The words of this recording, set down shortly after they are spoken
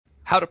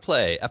How to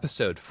Play,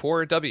 Episode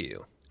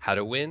 4W, How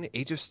to Win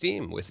Age of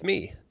Steam with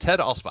me, Ted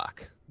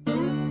Alsbach.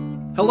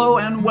 Hello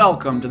and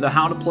welcome to the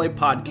How to Play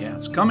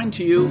podcast, coming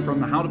to you from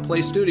the How to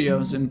Play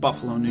studios in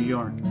Buffalo, New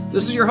York.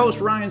 This is your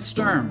host, Ryan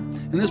Sturm,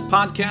 and this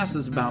podcast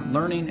is about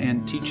learning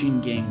and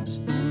teaching games.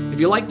 If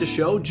you like the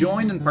show,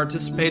 join and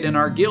participate in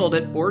our guild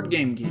at Board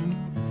Game Geek.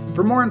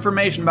 For more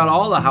information about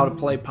all the How to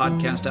Play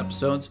podcast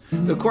episodes,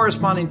 the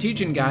corresponding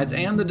teaching guides,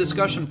 and the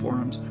discussion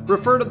forums,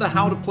 refer to the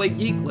How to Play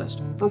Geek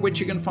list, for which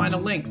you can find a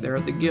link there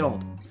at the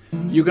guild.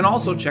 You can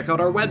also check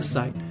out our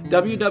website,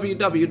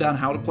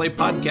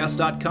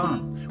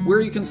 www.howtoplaypodcast.com,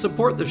 where you can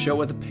support the show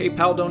with a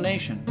PayPal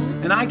donation,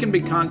 and I can be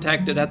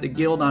contacted at the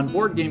Guild on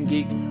Board Game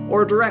Geek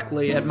or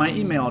directly at my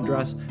email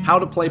address,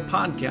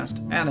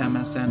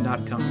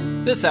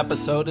 howtoplaypodcast@msn.com. This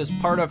episode is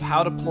part of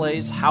How to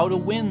Play's How to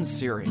Win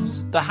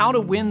series. The How to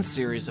Win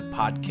series of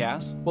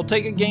podcasts will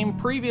take a game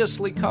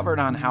previously covered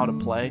on How to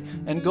Play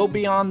and go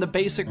beyond the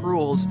basic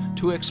rules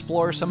to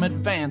explore some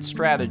advanced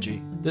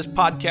strategy. This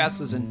podcast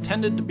is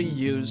intended to be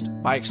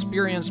used by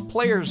experienced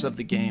players of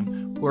the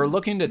game who are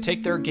looking to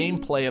take their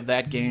gameplay of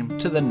that game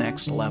to the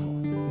next level.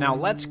 Now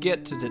let's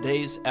get to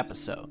today's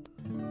episode.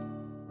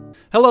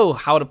 Hello,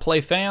 How to Play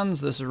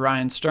fans. This is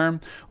Ryan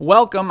Sturm.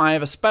 Welcome. I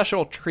have a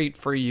special treat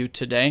for you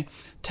today.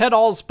 Ted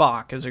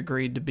Alsbach has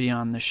agreed to be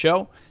on the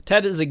show.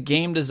 Ted is a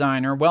game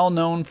designer, well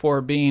known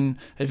for being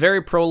a very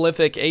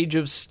prolific Age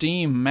of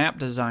Steam map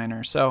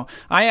designer. So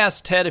I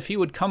asked Ted if he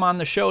would come on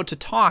the show to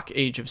talk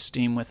Age of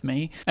Steam with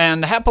me,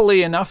 and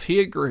happily enough, he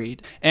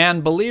agreed.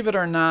 And believe it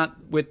or not,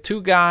 with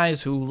two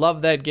guys who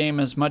love that game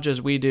as much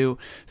as we do,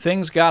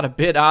 things got a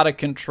bit out of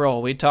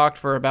control. We talked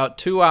for about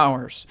 2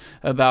 hours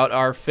about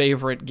our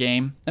favorite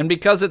game, and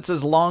because it's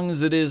as long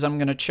as it is, I'm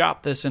going to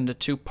chop this into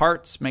 2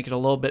 parts, make it a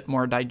little bit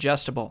more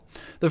digestible.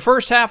 The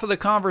first half of the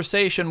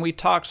conversation, we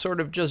talked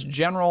sort of just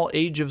general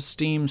Age of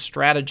Steam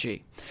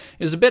strategy.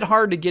 It's a bit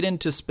hard to get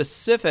into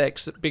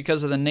specifics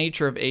because of the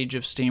nature of Age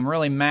of Steam. It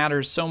really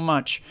matters so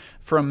much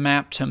from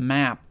map to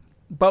map.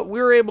 But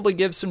we were able to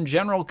give some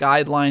general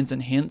guidelines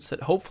and hints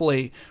that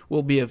hopefully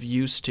will be of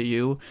use to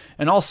you,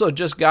 and also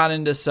just got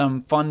into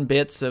some fun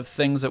bits of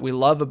things that we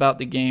love about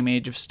the game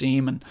Age of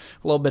Steam, and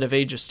a little bit of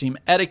Age of Steam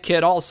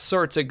etiquette, all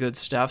sorts of good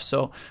stuff,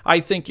 so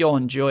I think you'll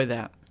enjoy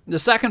that. The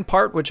second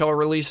part, which I'll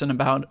release in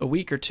about a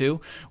week or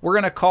two, we're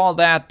going to call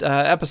that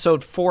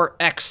episode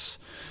 4X,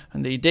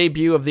 and the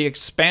debut of the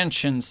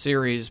expansion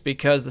series,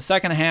 because the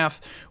second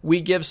half we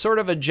give sort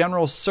of a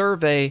general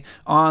survey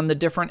on the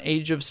different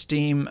Age of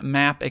Steam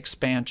map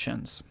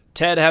expansions.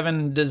 Ted,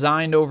 having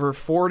designed over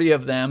 40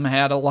 of them,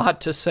 had a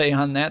lot to say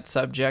on that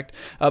subject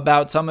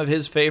about some of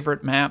his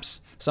favorite maps,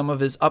 some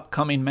of his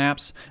upcoming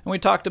maps, and we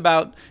talked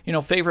about,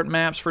 favorite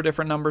maps for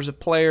different numbers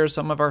of players,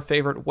 some of our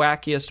favorite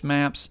wackiest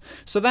maps.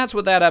 So that's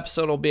what that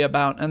episode will be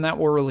about, and that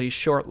will release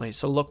shortly,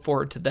 so look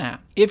forward to that.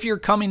 If you're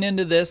coming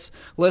into this,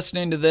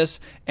 listening to this,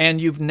 and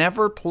you've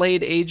never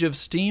played Age of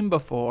Steam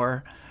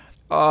before,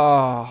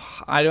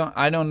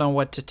 I don't know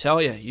what to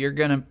tell you. You're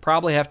going to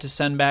probably have to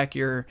send back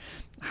your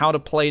How to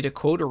Play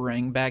decoder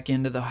ring back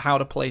into the How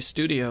to Play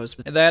studios.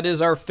 That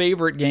is our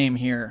favorite game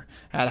here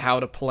at How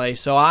to Play.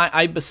 So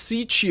I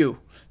beseech you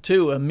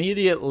to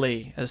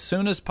immediately, as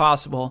soon as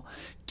possible,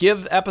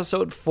 give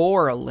episode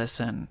 4 a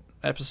listen.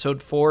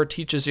 Episode 4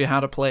 teaches you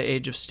how to play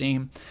Age of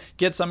Steam.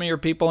 Get some of your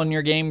people in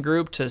your game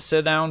group to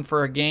sit down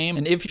for a game.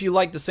 And if you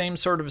like the same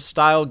sort of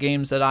style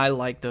games that I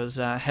like, those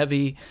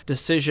heavy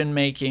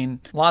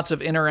decision-making, lots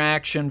of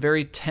interaction,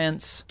 very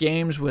tense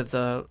games with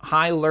a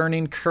high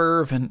learning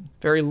curve and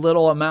very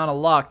little amount of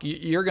luck,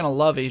 you're going to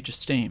love Age of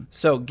Steam.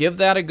 So give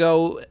that a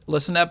go,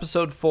 listen to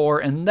episode 4,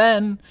 and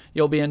then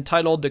you'll be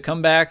entitled to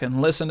come back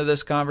and listen to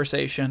this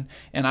conversation,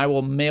 and I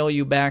will mail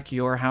you back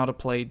your How to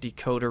Play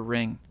decoder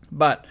ring.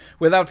 But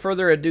without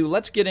further ado,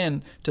 let's get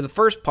into the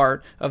first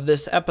part of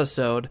this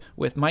episode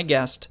with my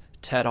guest,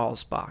 Ted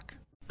Alsbach.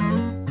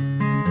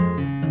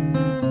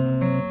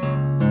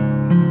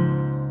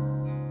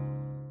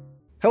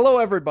 Hello,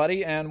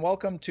 everybody, and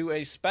welcome to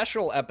a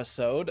special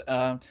episode.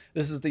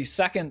 This is the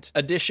second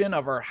edition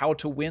of our How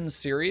to Win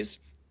series.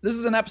 This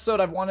is an episode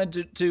I've wanted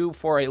to do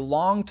for a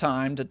long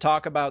time to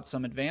talk about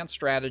some advanced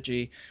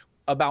strategy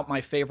about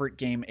my favorite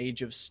game,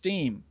 Age of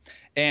Steam.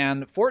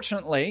 And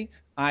fortunately,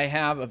 I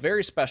have a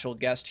very special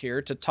guest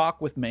here to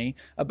talk with me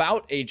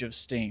about Age of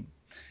Steam.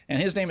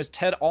 And his name is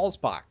Ted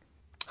Alsbach.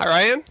 Hi,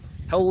 Ryan.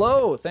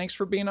 Hello. Thanks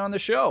for being on the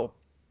show.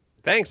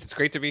 Thanks. It's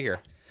great to be here.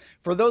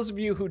 For those of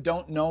you who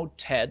don't know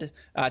Ted,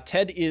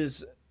 Ted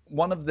is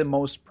one of the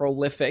most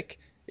prolific,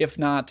 if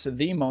not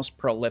the most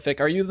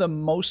prolific. Are you the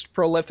most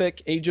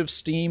prolific Age of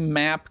Steam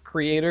map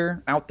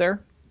creator out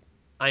there?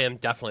 I am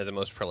definitely the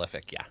most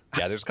prolific, yeah.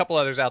 There's a couple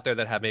others out there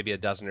that have maybe a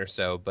dozen or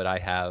so, but I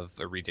have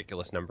a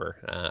ridiculous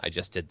number. I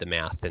just did the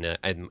math, and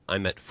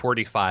I'm at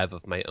 45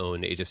 of my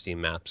own Age of Steam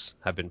maps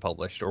have been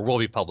published, or will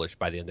be published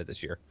by the end of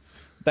this year.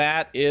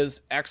 That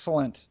is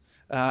excellent.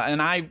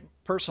 And I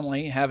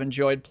personally have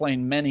enjoyed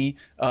playing many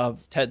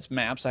of Ted's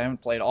maps. I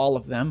haven't played all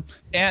of them.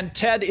 And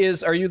Ted,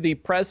 are you the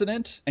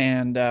president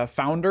and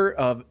founder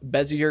of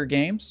Bezier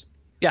Games?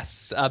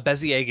 Yes,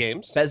 Bezier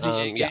Games.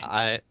 Bezier Games.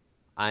 Yeah,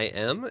 I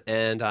am,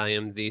 and I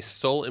am the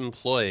sole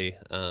employee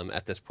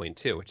at this point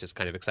too, which is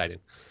kind of exciting.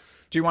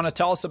 Do you want to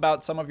tell us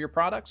about some of your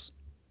products?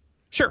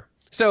 Sure.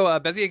 So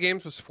Bezier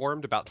Games was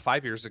formed about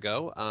 5 years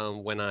ago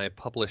when I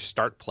published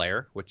Start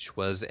Player, which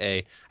was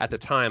at the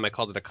time, I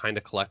called it a kind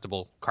of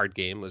collectible card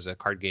game. It was a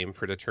card game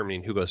for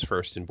determining who goes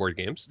first in board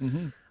games.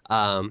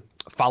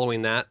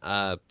 Following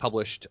that,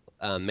 published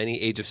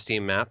many Age of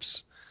Steam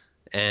maps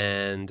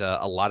and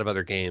a lot of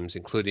other games,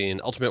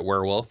 including Ultimate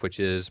Werewolf, which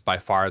is by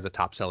far the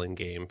top-selling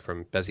game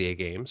from Bezier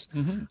Games,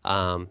 and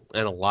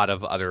a lot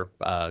of other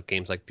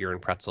games like Beer and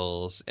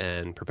Pretzels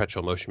and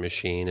Perpetual Motion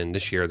Machine. And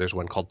this year there's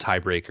one called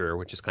Tiebreaker,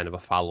 which is kind of a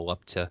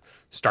follow-up to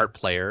Start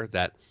Player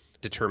that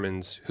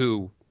determines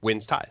who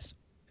wins ties.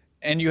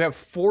 And you have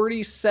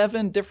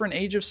 47 different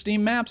Age of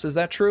Steam maps, is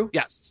that true?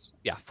 Yes.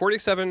 Yeah,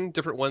 47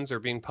 different ones are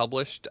being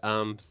published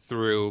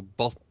through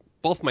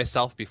both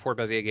myself before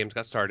Bezier Games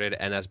got started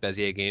and as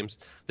Bezier Games.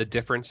 The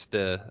difference,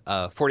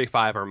 the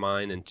 45 are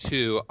mine and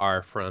 2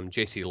 are from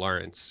J.C.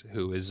 Lawrence,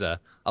 who is a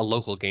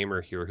local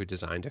gamer here who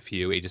designed a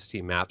few Age of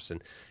Steam maps.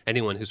 And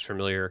anyone who's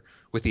familiar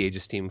with the Age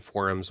of Steam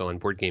forums on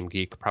Board Game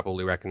Geek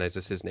probably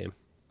recognizes his name.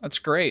 That's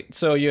great.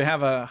 So you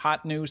have a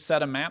hot new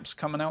set of maps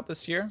coming out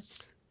this year?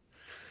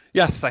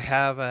 Yes, I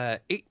have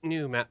 8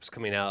 new maps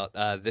coming out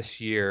this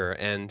year.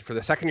 And for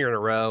the second year in a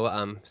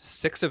row,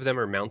 6 of them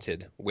are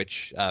mounted,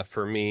 which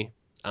for me,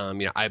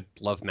 I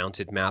love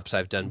mounted maps.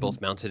 I've done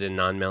both mounted and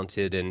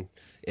non-mounted, and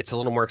it's a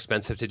little more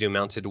expensive to do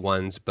mounted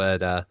ones,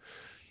 but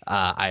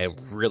I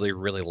really,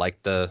 really like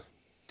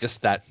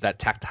just that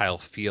tactile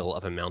feel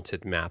of a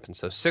mounted map. And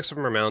so 6 of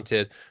them are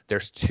mounted.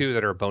 There's 2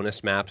 that are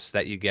bonus maps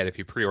that you get if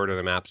you pre-order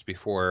the maps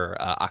before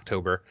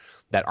October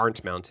that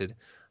aren't mounted.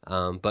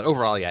 But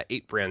overall,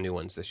 8 brand new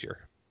ones this year.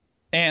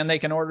 And they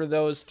can order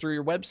those through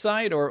your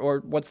website, or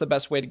what's the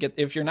best way to get,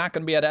 if you're not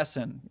going to be at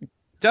Essen?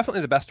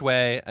 Definitely the best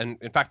way, and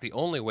in fact, the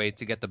only way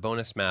to get the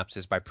bonus maps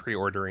is by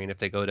pre-ordering. If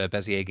they go to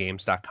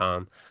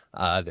BezierGames.com,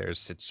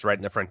 it's right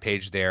in the front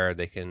page there.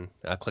 They can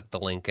click the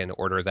link and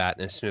order that,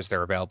 and as soon as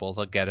they're available,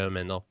 they'll get them,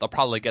 and they'll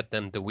probably get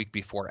them the week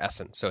before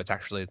Essen. So it's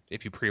actually,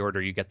 if you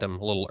pre-order, you get them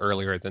a little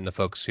earlier than the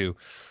folks who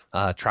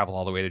travel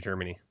all the way to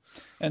Germany.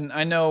 And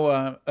I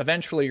know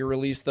eventually you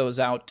release those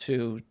out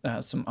to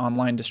some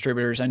online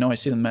distributors. I know I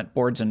see them at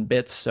Boards and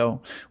Bits.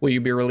 So will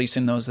you be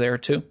releasing those there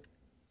too?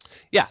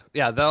 Yeah,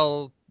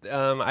 they'll.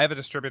 I have a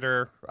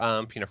distributor,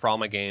 for all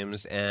my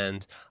games,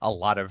 and a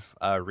lot of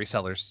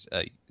resellers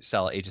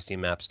sell Age of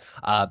Steam maps.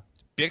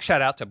 Big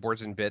shout out to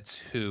Boards and Bits,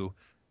 who,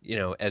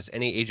 as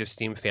any Age of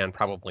Steam fan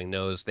probably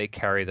knows, they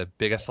carry the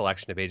biggest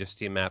selection of Age of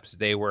Steam maps.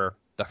 They were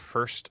the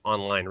first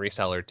online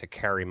reseller to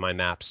carry my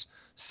maps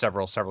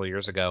several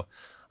years ago.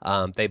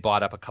 They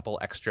bought up a couple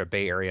extra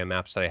Bay Area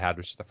maps that I had,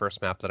 which is the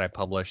first map that I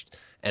published,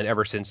 and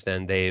ever since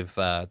then they've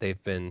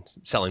been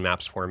selling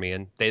maps for me,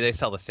 and they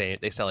sell the same.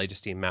 They sell Age of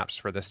Steam maps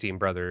for the Steam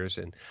Brothers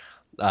and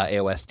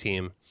AOS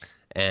Team,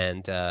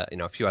 and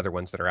a few other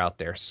ones that are out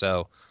there.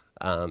 So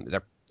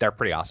they're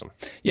pretty awesome.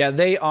 Yeah,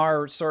 they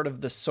are sort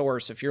of the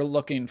source. If you're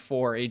looking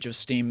for Age of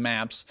Steam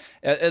maps,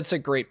 it's a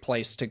great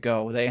place to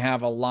go. They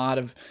have a lot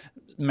of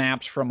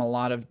maps from a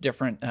lot of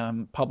different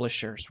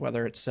publishers,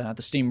 whether it's the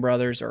Steam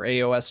Brothers or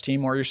AOS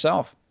Team or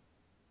yourself.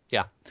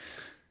 Yeah.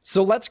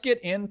 So let's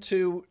get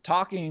into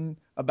talking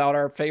about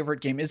our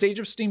favorite game. Is Age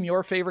of Steam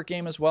your favorite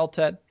game as well,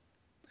 Ted?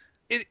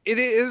 It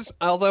is,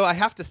 although I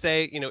have to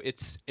say,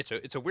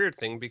 it's a weird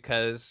thing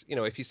because,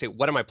 if you say,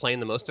 what am I playing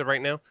the most of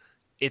right now?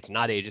 It's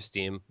not Age of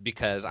Steam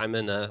because I'm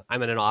in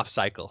an off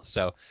cycle.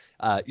 So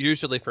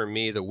usually for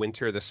me, the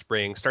winter, the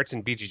spring starts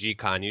in BGG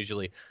Con.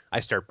 Usually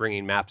I start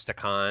bringing maps to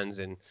cons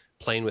and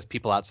playing with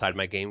people outside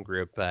my game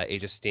group,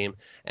 Age of Steam.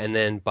 And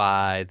then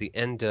by the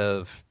end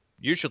of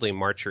usually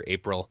March or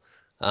April,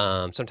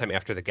 sometime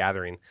after the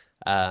gathering,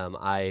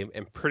 I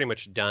am pretty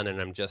much done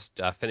and I'm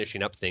just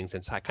finishing up things.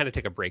 And so I kind of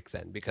take a break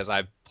then because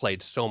I've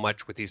played so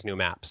much with these new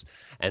maps.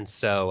 And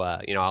so,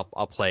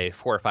 I'll play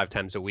 4 or 5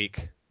 times a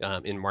week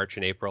in March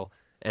and April.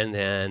 And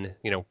then,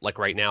 like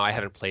right now, I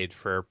haven't played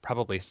for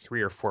probably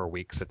 3 or 4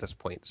 weeks at this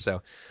point.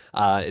 So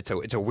it's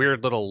a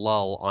weird little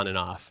lull on and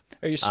off.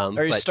 Are you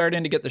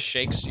starting to get the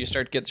shakes? Do you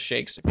start to get the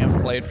shakes if you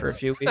haven't played for a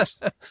few weeks?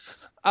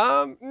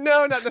 No,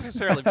 not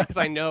necessarily,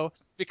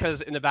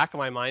 because in the back of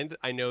my mind,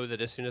 I know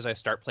that as soon as I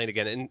start playing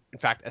again, and in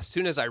fact, as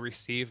soon as I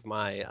receive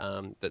my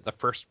the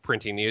first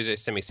printing, usually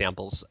send me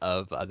samples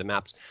of the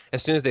maps.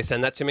 As soon as they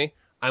send that to me,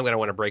 I'm going to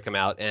want to break them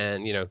out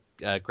and,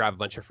 grab a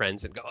bunch of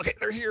friends and go, okay,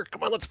 they're here.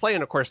 Come on, let's play.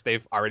 And of course,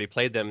 they've already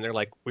played them. And they're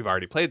like, we've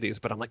already played these.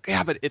 But I'm like,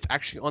 yeah, but it's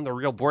actually on the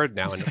real board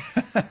now. And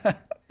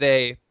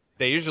they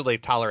usually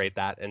tolerate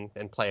that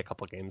and play a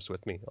couple games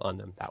with me on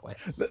them that way.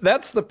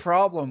 That's the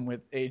problem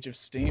with Age of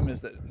Steam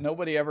is that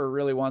nobody ever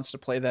really wants to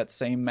play that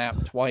same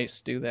map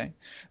twice, do they?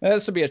 That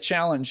has to be a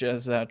challenge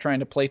as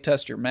trying to play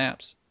test your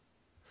maps.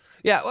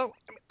 Yeah, well,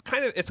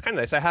 it's kind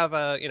of nice. I have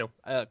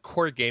a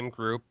core game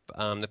group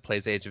that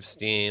plays Age of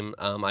Steam.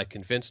 I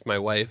convinced my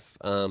wife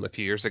a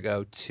few years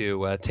ago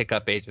to take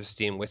up Age of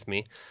Steam with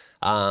me.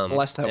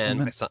 Bless that woman.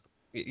 My son,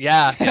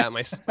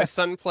 my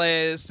son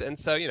plays, and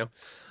so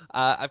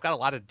I've got a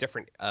lot of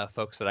different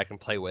folks that I can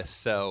play with.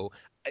 So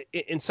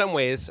in some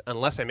ways,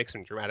 unless I make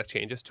some dramatic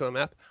changes to a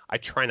map, I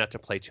try not to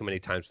play too many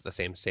times with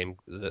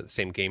the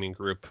same gaming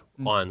group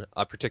on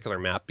a particular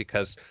map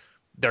because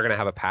they're going to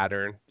have a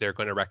pattern. They're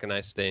going to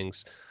recognize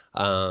things.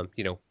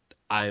 You know,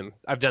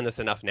 I've done this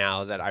enough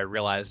now that I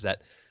realize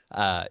that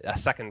a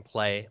second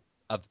play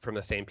from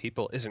the same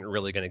people isn't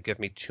really going to give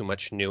me too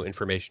much new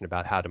information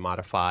about how to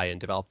modify and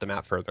develop the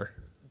map further.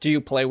 Do you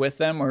play with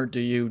them, or do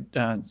you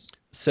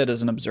sit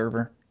as an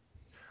observer?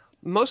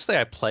 Mostly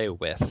I play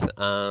with.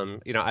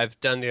 You know, I've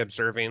done the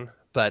observing,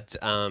 but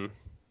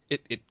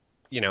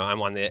you know,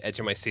 I'm on the edge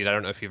of my seat. I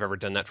don't know if you've ever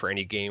done that for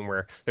any game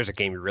where there's a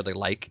game you really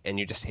like and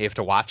you just have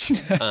to watch,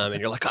 and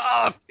you're like,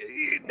 oh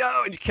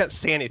no, and you can't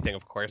say anything,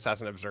 of course,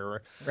 as an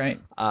observer. Right.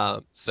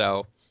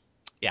 So,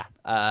 yeah,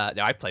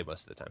 no, I play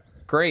most of the time.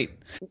 Great.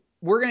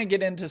 We're going to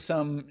get into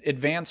some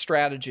advanced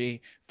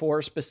strategy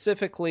for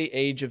specifically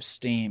Age of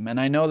Steam. And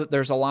I know that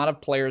there's a lot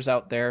of players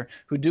out there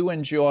who do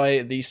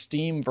enjoy the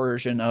Steam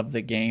version of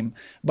the game.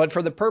 But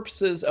for the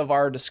purposes of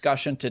our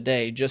discussion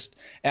today, just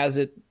as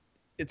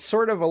it's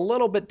sort of a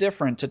little bit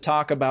different to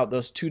talk about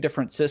those two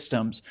different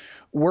systems,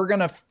 we're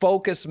going to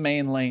focus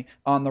mainly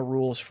on the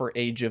rules for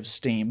Age of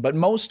Steam. But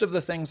most of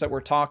the things that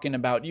we're talking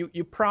about,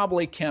 you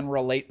probably can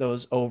relate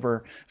those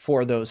over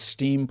for those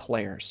Steam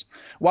players.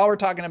 While we're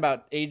talking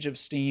about Age of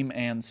Steam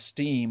and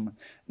Steam,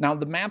 now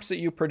the maps that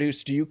you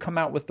produce, do you come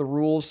out with the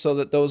rules so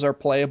that those are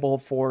playable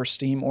for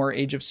Steam or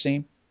Age of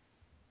Steam?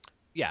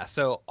 Yeah,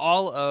 so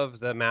all of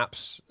the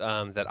maps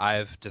that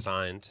I've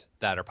designed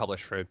that are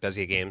published for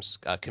Bezier Games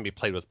can be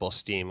played with both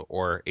Steam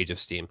or Age of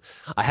Steam.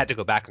 I had to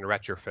go back and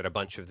retrofit a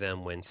bunch of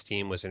them when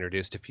Steam was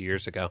introduced a few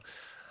years ago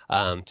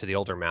to the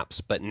older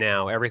maps, but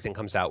now everything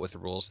comes out with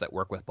rules that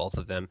work with both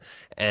of them.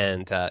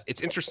 And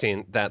it's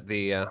interesting that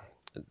the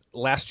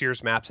last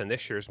year's maps and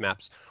this year's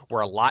maps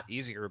were a lot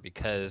easier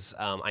because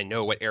I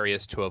know what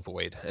areas to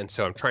avoid. And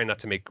so I'm trying not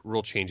to make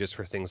rule changes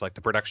for things like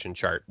the production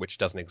chart, which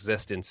doesn't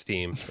exist in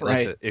Steam.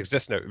 Right. It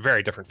exists in a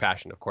very different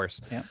fashion, of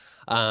course. Yeah.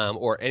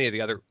 Or any of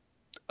the other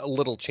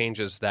little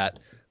changes that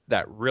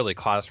really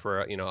cause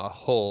for a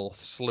whole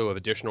slew of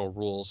additional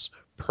rules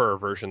per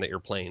version that you're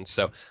playing.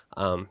 So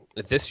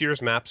this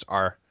year's maps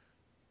are,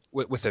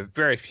 with a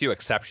very few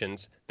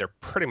exceptions, they're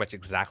pretty much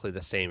exactly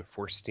the same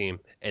for Steam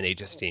and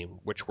Age of Steam,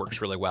 which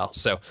works really well.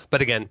 So, but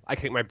again, I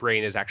think my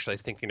brain is actually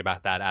thinking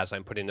about that as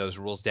I'm putting those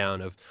rules down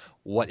of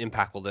what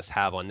impact will this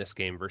have on this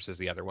game versus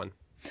the other one.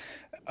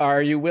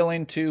 Are you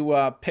willing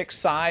to pick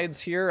sides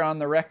here on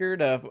the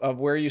record of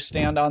where you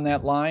stand on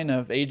that line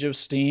of Age of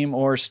Steam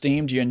or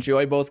Steam? Do you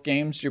enjoy both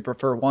games? Do you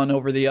prefer one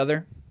over the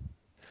other?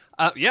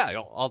 Yeah,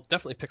 I'll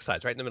definitely pick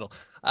sides right in the middle.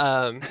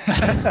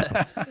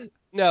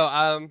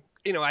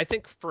 No, I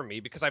think for me,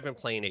 because I've been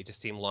playing Age of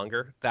Steam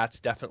longer, that's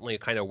definitely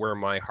kind of where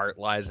my heart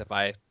lies. If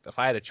I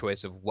had a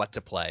choice of what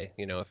to play,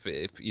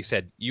 if you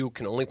said you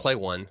can only play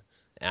one,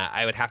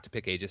 I would have to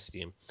pick Age of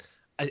Steam.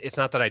 It's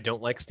not that I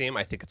don't like Steam.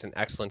 I think it's an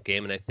excellent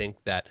game, and I think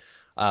that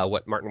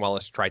what Martin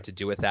Wallace tried to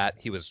do with that,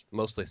 he was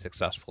mostly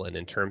successful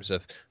in terms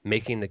of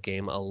making the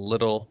game a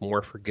little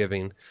more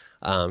forgiving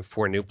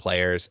for new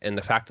players, and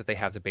the fact that they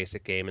have the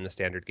basic game and the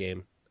standard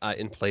game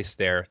in place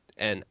there.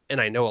 And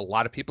I know a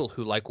lot of people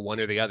who like one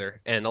or the other,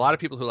 and a lot of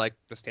people who like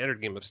the standard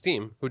game of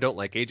Steam who don't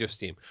like Age of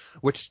Steam,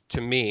 which to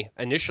me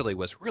initially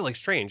was really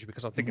strange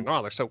because I'm thinking,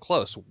 oh, they're so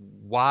close.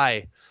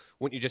 Why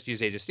wouldn't you just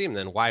use Age of Steam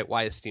then?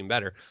 Why is Steam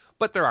better?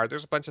 But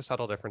there's a bunch of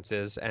subtle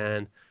differences,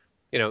 and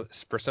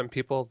for some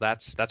people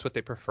that's what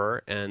they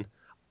prefer, and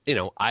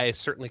I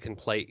certainly can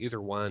play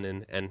either one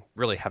and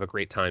really have a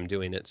great time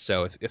doing it.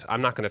 So if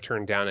I'm not going to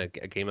turn down a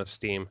game of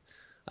Steam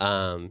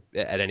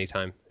at any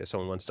time if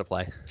someone wants to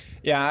play.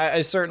 Yeah,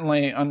 I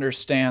certainly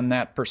understand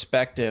that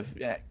perspective.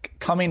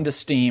 Coming to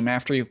Steam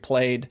after you've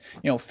played,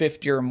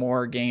 50 or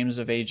more games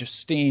of Age of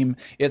Steam,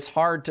 it's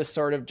hard to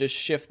sort of just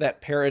shift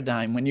that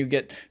paradigm when you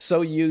get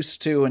so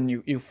used to and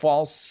you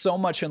fall so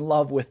much in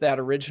love with that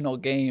original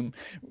game.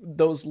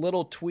 Those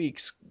little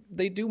tweaks,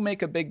 they do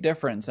make a big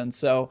difference. And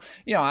so,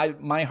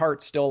 my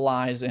heart still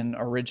lies in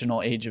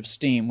original Age of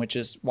Steam, which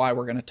is why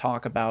we're going to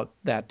talk about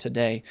that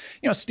today.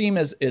 Steam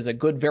is a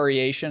good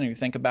variation. You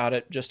think about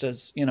it just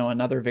as,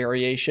 another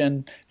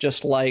variation,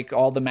 just like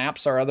all the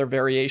maps are other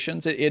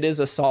variations. It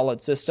is a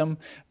solid system,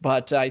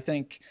 but I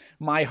think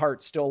my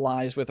heart still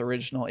lies with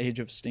original Age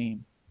of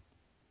Steam.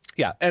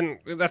 Yeah, and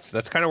that's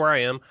kind of where I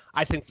am.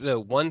 I think the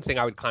one thing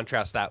I would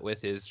contrast that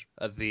with is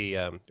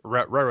the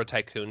Railroad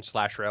Tycoon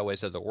 /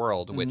 Railways of the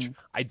World, which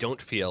I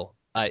don't feel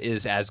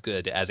is as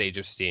good as Age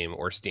of Steam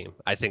or Steam.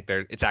 I think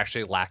it's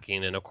actually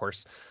lacking, and of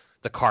course,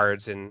 the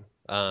cards in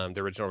the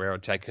original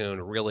Railroad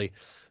Tycoon really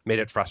made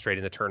it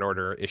frustrating, the turn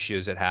order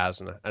issues it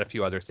has, and a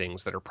few other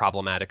things that are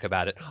problematic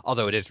about it,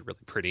 although it is really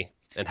pretty,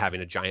 and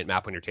having a giant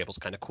map on your table is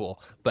kind of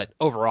cool. But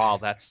overall,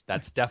 that's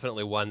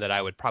definitely one that I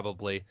would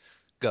probably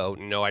go,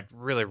 no, I'd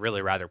really,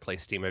 really rather play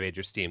Steam of Age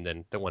of Steam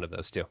than one of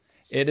those two.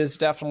 It is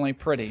definitely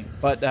pretty,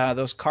 but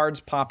those cards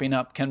popping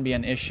up can be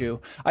an issue.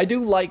 I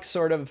do like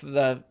sort of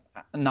the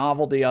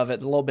novelty of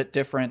it, a little bit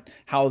different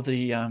how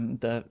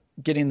the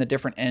getting the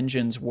different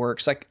engines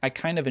works. I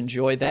kind of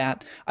enjoy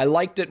that. I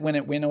liked it when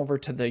it went over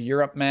to the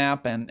Europe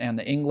map and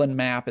the England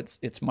map.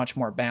 It's much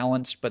more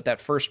balanced, but that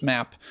first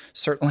map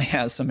certainly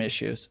has some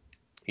issues.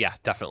 Yeah,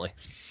 definitely.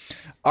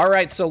 All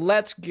right, so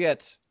let's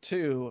get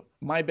to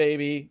my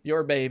baby,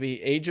 your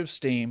baby, Age of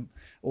Steam.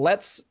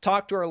 Let's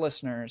talk to our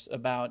listeners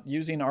about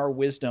using our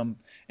wisdom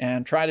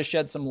and try to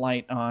shed some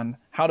light on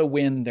how to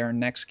win their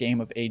next game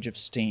of Age of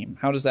Steam.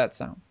 How does that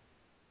sound?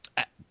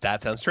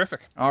 That sounds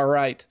terrific. All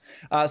right.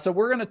 So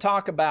we're going to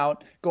talk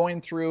about going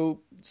through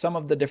some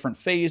of the different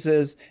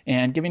phases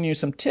and giving you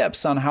some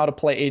tips on how to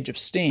play Age of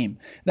Steam.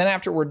 Then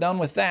after we're done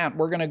with that,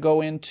 we're going to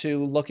go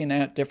into looking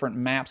at different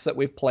maps that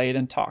we've played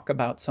and talk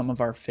about some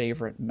of our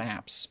favorite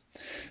maps.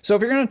 So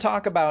if you're going to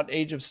talk about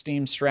Age of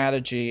Steam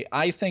strategy,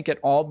 I think it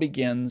all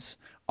begins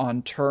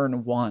on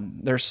turn one.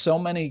 There's so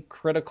many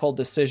critical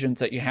decisions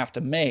that you have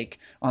to make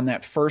on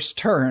that first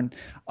turn,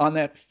 on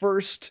that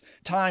first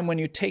time when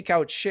you take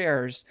out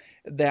shares,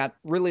 that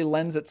really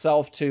lends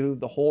itself to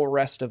the whole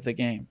rest of the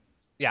game.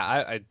 Yeah,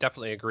 I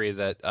definitely agree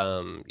that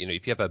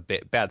if you have a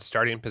bad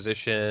starting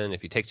position,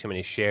 if you take too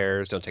many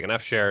shares, don't take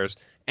enough shares,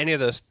 any of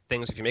those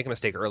things, if you make a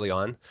mistake early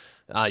on,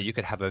 you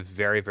could have a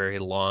very, very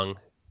long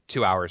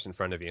 2 hours in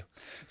front of you.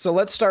 So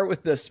let's start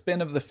with the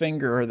spin of the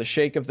finger or the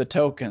shake of the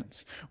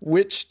tokens.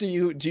 Which do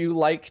you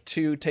like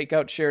to take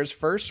out shares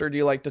first, or do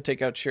you like to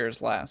take out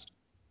shares last?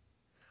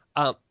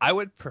 I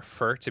would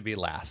prefer to be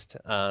last.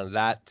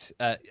 I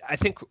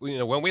think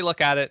when we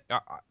look at it,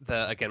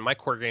 again, my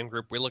core game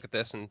group, we look at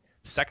this, and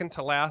second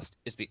to last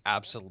is the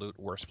absolute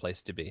worst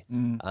place to be.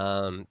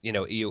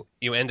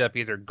 You end up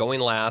either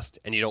going last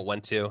and you don't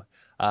want to,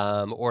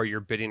 or you're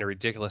bidding a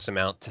ridiculous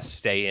amount to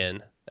stay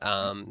in,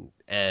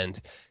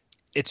 and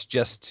it's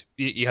just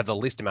you have the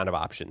least amount of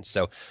options.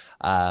 So,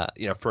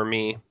 for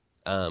me,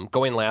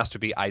 going last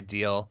would be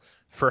ideal.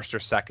 First or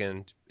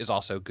second is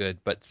also good,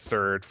 but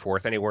third,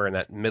 fourth, anywhere in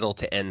that middle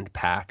to end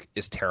pack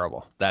is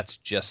terrible. That's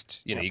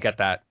just, you get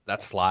that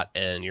slot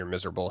and you're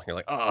miserable. You're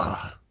like,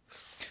 ugh.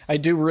 I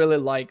do really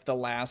like the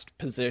last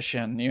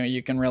position.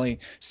 You can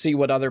really see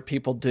what other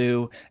people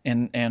do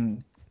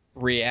and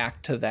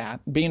react to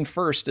that. Being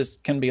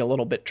first can be a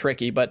little bit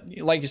tricky, but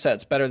like you said,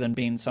 it's better than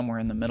being somewhere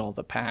in the middle of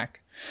the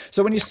pack.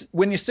 So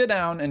when you sit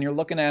down and you're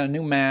looking at a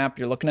new map,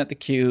 you're looking at the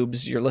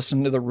cubes, you're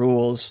listening to the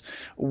rules,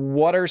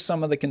 what are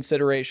some of the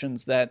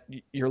considerations that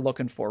you're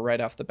looking for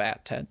right off the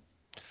bat, Ted?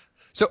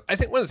 So I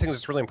think one of the things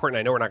that's really important,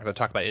 I know we're not going to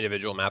talk about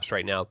individual maps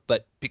right now,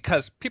 but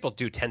because people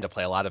do tend to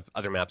play a lot of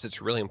other maps,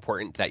 it's really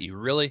important that you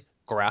really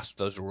grasp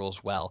those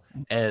rules well.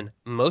 And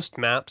most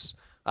maps,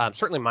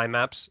 certainly my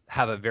maps,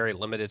 have a very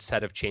limited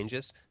set of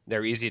changes.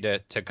 They're easy to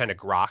kind of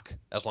grok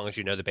as long as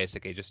you know the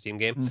basic Age of Steam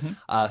game.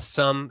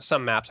 Mm-hmm.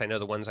 Some maps, I know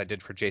the ones I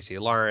did for JC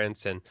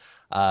Lawrence and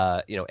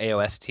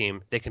AOS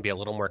team, they can be a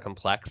little more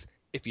complex.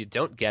 If you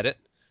don't get it,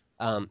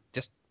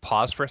 just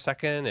pause for a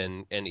second,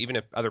 and even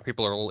if other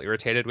people are a little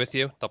irritated with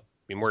you, they'll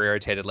be more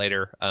irritated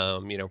later,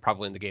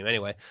 probably in the game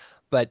anyway.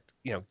 But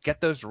get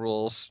those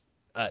rules,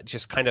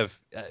 just kind of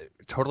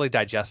totally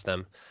digest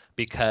them,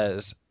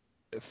 because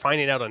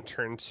finding out on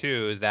turn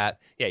 2 that,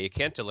 you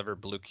can't deliver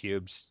blue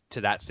cubes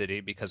to that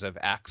city because of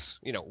X,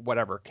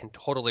 whatever, can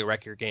totally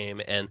wreck your game.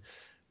 And,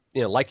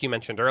 like you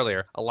mentioned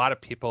earlier, a lot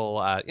of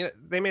people,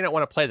 they may not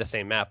want to play the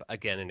same map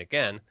again and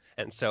again.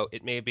 And so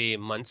it may be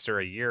months or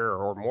a year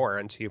or more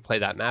until you play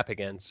that map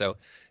again. So,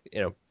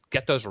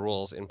 get those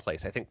rules in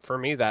place. I think for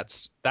me,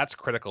 that's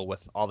critical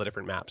with all the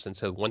different maps. And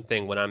so one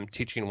thing, when I'm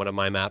teaching one of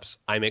my maps,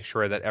 I make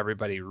sure that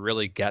everybody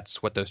really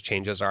gets what those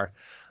changes are.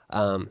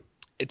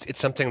 It's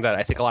something that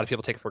I think a lot of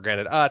people take for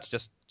granted. It's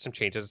just some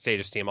changes. It's Age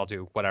of Steam. I'll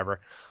do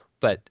whatever.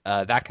 But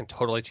that can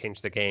totally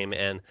change the game.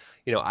 And,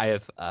 I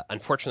have,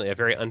 unfortunately, a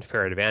very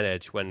unfair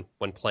advantage when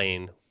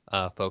playing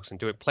folks and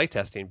doing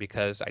playtesting,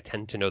 because I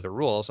tend to know the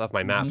rules of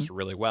my maps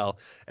really well,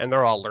 and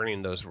they're all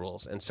learning those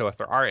rules. And so if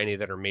there are any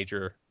that are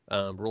major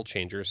rule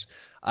changers,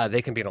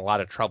 they can be in a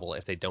lot of trouble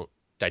if they don't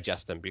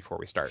digest them before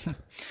we start.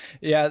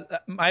 Yeah,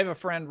 I have a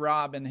friend,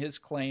 Rob, and his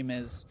claim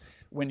is,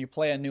 when you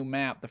play a new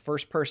map, the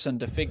first person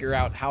to figure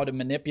out how to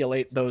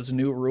manipulate those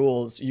new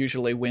rules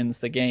usually wins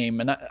the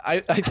game. And I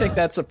think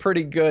that's a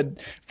pretty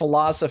good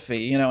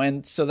philosophy,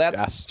 and so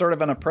that's sort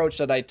of an approach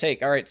that I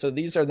take. All right, so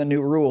these are the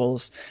new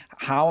rules.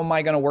 How am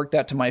I going to work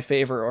that to my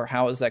favor, or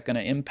how is that going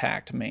to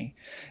impact me?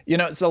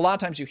 So a lot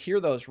of times you hear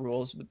those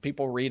rules,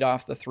 people read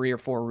off the 3 or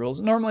 4 rules.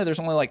 Normally there's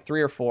only like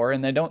 3 or 4,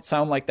 and they don't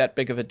sound like that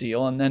big of a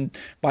deal. And then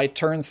by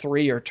turn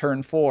 3 or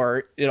turn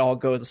 4, it all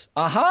goes,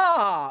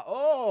 aha!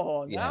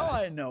 Oh, now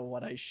I know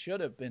what I should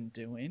have been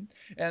doing.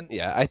 And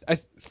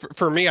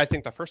for me, I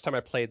think the first time I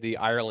played the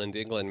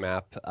Ireland-England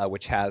map,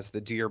 which has the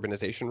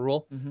deurbanization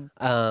rule,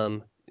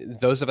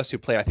 those of us who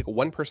played, I think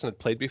one person had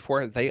played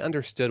before, they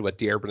understood what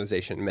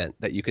deurbanization meant,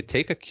 that you could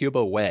take a cube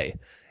away.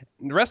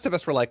 The rest of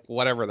us were like,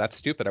 whatever, that's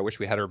stupid. I wish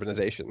we had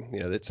urbanization.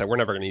 We're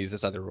never going to use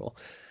this other rule.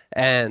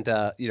 And,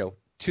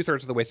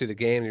 2/3 of the way through the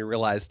game, you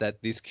realize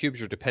that these cubes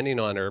you're depending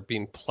on are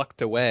being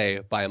plucked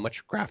away by a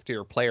much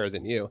craftier player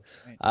than you,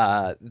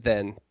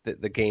 then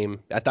the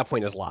game at that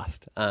point is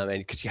lost, and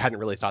because you hadn't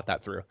really thought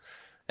that through.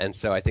 And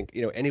so I think,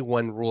 any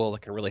one rule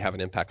that can really have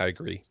an impact, I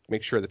agree.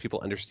 Make sure that people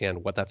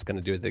understand what that's going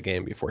to do to the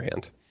game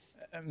beforehand.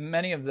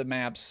 Many of the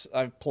maps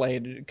I've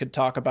played could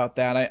talk about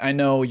that. I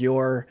know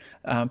your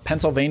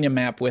Pennsylvania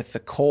map with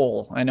the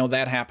coal. I know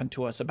that happened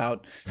to us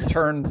about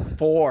turn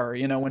 4,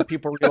 when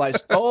people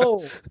realized,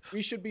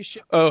 we should be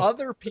shipping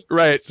other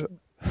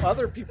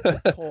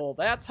people's coal.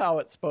 That's how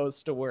it's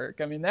supposed to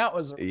work. I mean, that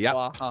was a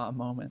aha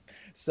moment.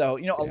 So,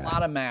 a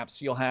lot of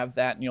maps, you'll have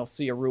that and you'll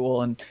see a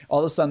rule and all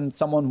of a sudden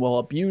someone will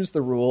abuse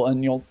the rule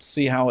and you'll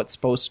see how it's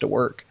supposed to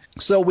work.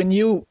 So when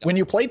you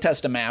play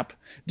test a map,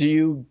 do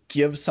you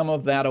give some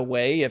of that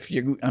away? If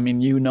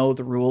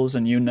the rules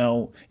and you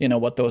know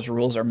what those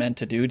rules are meant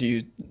to do, do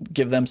you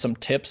give them some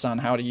tips on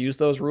how to use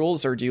those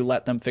rules, or do you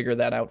let them figure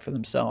that out for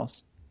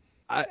themselves?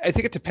 I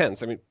think it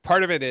depends. I mean,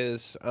 part of it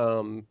is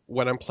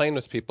when I'm playing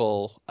with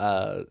people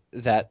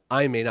that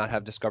I may not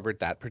have discovered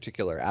that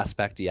particular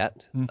aspect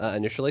yet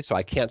initially, so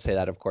I can't say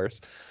that, of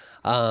course.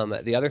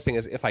 The other thing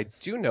is if I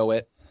do know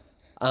it,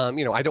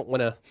 I don't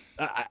want to.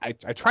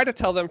 I try to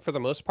tell them for the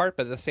most part,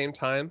 but at the same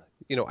time,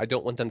 I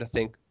don't want them to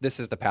think this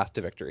is the path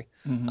to victory,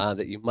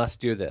 that you must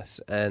do this.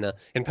 And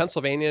in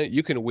Pennsylvania,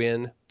 you can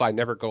win by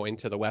never going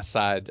to the west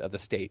side of the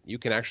state. You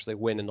can actually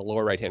win in the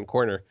lower right-hand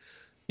corner.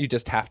 You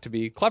just have to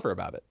be clever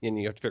about it, and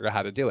you have to figure out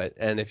how to do it.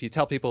 And if you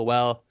tell people,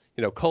 well,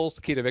 coal's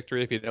the key to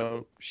victory. If you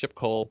don't ship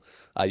coal,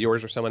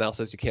 yours or someone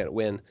else's, you can't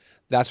win.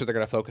 That's what they're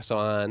going to focus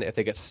on. If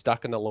they get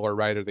stuck in the lower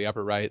right or the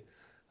upper right,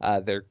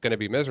 they're going to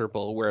be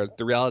miserable, where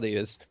the reality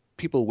is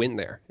people win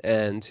there,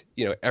 and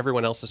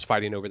everyone else is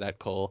fighting over that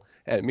coal.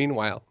 And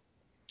meanwhile,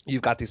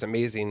 you've got these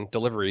amazing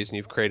deliveries, and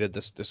you've created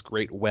this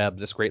great web,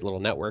 this great little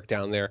network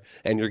down there,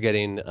 and you're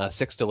getting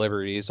 6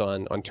 deliveries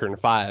on turn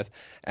 5,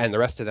 and the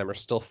rest of them are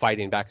still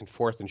fighting back and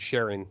forth and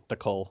sharing the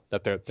coal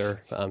that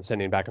they're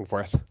sending back and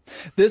forth.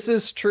 This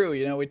is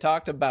true. We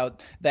talked about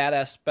that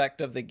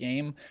aspect of the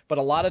game, but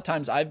a lot of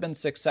times I've been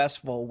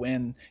successful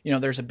when,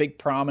 there's a big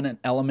prominent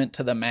element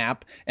to the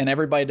map and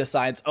everybody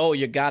decides,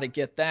 you got to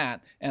get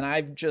that. And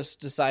I've just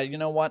decided,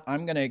 what,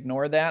 I'm going to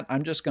ignore that.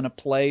 I'm just going to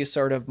play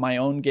sort of my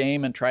own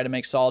game and try to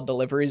make solid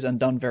deliveries, and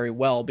done very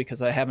well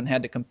because I haven't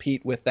had to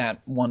compete with that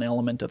one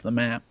element of the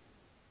map.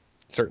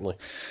 Certainly.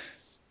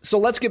 So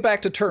let's get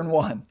back to turn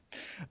 1.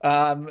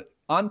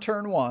 On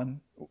turn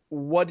 1,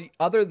 what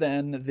other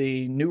than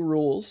the new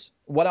rules,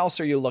 what else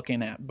are you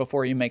looking at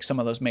before you make some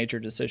of those major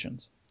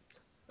decisions?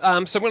 So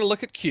I'm going to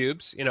look at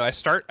cubes.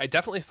 I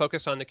definitely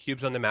focus on the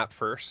cubes on the map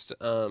first.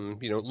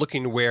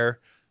 Looking where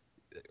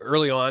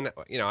early on,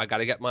 I got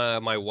to get my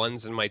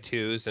 1s and my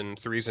 2s and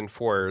 3s and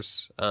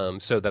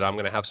 4s so that I'm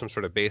going to have some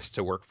sort of base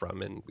to work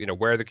from, and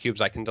where are the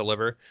cubes I can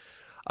deliver.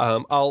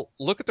 I'll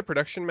look at the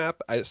production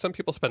map. Some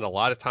people spend a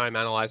lot of time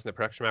analyzing the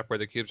production map where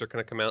the cubes are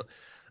going to come out.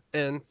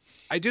 And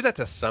I do that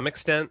to some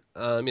extent.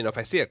 If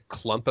I see a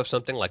clump of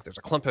something, like there's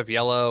a clump of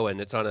yellow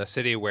and it's on a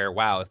city where,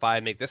 wow, if I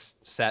make this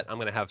set, I'm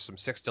going to have some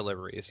 6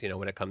 deliveries,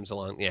 when it comes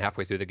along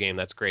halfway through the game,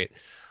 that's great.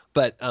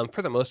 But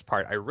for the most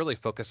part, I really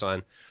focus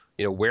on,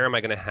 where am I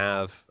going to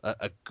have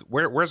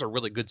where's a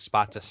really good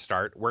spot to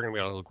start? Where am I going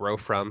to be able to grow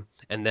from?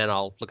 And then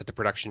I'll look at the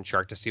production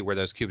chart to see where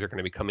those cubes are going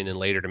to be coming in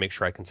later to make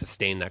sure I can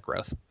sustain that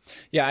growth.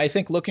 Yeah, I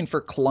think looking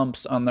for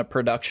clumps on the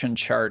production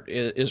chart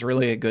is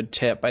really a good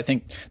tip. I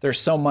think there's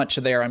so much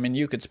there. I mean,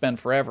 you could spend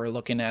forever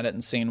looking at it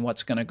and seeing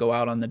what's going to go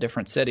out on the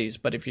different cities.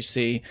 But if you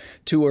see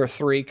 2 or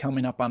 3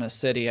 coming up on a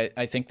city,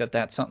 I think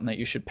that's something that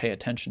you should pay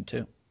attention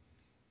to.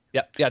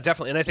 Yeah,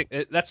 definitely. And I think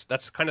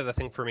that's kind of the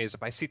thing for me is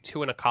if I see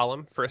 2 in a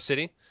column for a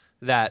city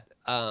that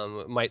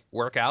might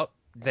work out,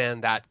 then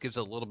that gives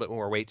a little bit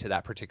more weight to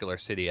that particular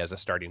city as a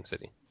starting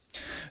city.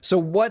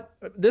 So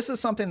this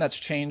is something that's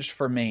changed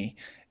for me.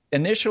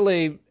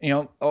 Initially,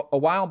 a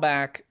while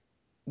back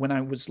when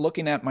I was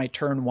looking at my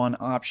turn 1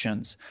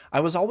 options, I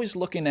was always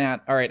looking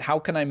at, all right, how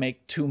can I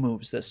make 2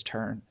 moves this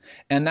turn?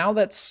 And now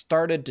that's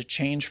started to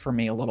change for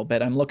me a little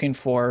bit. I'm looking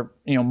for,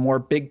 more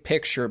big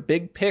picture,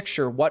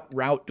 what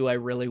route do I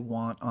really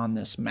want on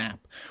this map?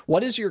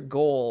 What is your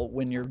goal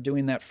when you're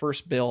doing that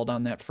first build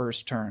on that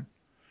first turn?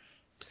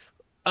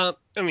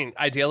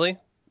 Ideally,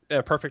 in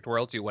a perfect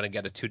world, you want to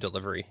get a 2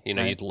 delivery.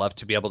 Right. You'd love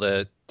to be able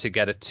to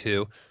get a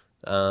 2.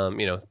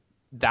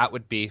 That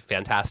would be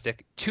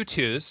fantastic. 2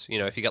 2s,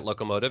 if you get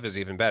locomotive, is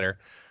even better.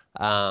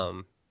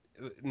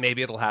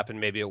 Maybe it'll happen,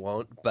 maybe it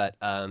won't. But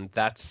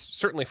that's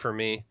certainly for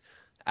me,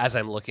 as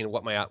I'm looking at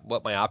what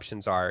my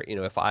options are.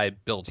 If I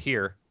build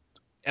here,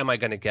 am I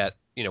going to get,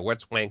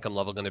 what's my income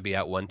level going to be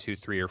at 1, 2,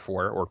 3, or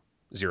 4, or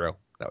 0?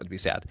 That would be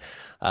sad.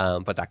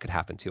 But that could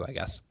happen too, I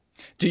guess.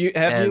 Have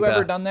you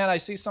ever done that? I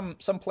see some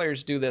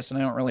players do this, and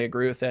I don't really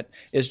agree with it,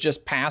 is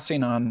just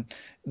passing on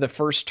the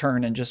first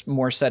turn and just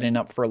more setting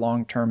up for a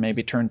long term,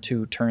 maybe turn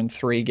 2, turn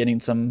 3,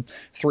 getting some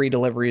 3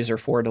 deliveries or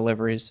 4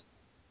 deliveries.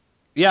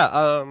 Yeah,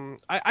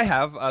 I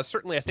have.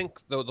 Certainly, I think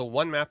the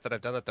one map that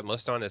I've done that the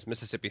most on is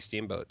Mississippi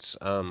Steamboats.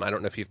 I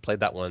don't know if you've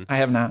played that one. I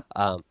have not.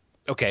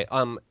 Okay,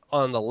 on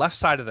the left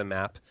side of the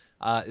map,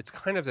 it's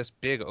kind of this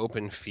big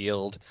open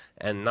field,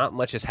 and not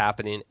much is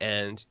happening.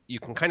 And you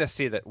can kind of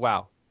see that,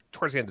 wow,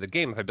 towards the end of the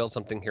game, if I build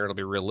something here, it'll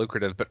be real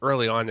lucrative. But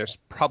early on, there's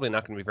probably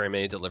not going to be very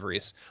many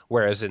deliveries.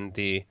 Whereas in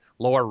the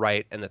lower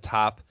right and the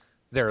top,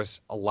 there's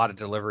a lot of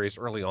deliveries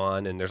early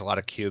on, and there's a lot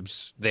of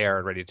cubes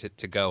there ready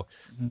to go.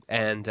 Mhm.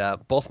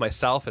 And both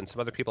myself and some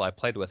other people I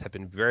played with have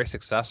been very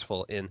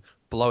successful in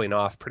blowing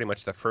off pretty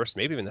much the first,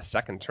 maybe even the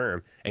second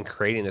term, and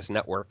creating this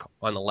network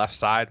on the left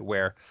side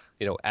where,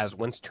 as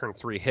once turn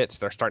three hits,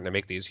 they're starting to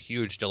make these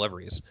huge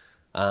deliveries.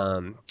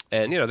 And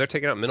they're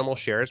taking out minimal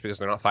shares because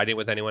they're not fighting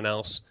with anyone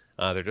else.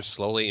 They're just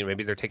slowly,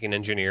 maybe they're taking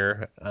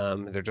engineer.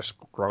 They're just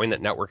growing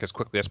that network as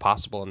quickly as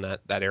possible in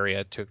that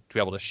area to be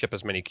able to ship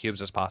as many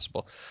cubes as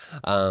possible.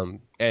 And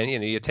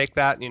you take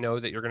that, and you know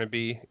that you're going to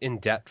be in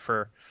debt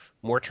for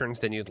more turns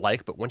than you'd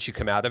like, but once you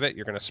come out of it,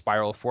 you're going to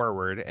spiral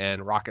forward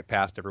and rocket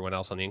past everyone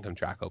else on the income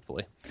track,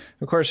 hopefully.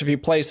 Of course, if you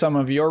play some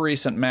of your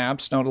recent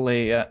maps,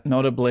 notably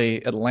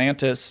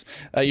Atlantis,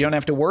 you don't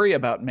have to worry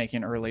about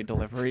making early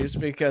deliveries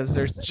because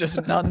there's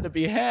just none to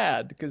be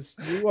had because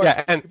you are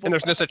Yeah, and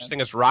there's no such thing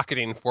as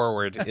rocketing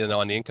forward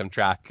on the income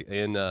track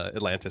in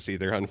Atlantis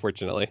either,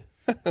 unfortunately.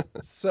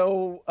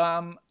 So,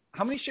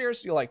 how many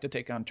shares do you like to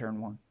take on turn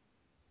one?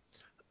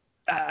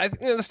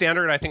 The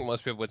standard, I think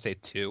most people would say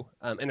two.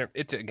 And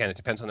again, it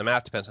depends on the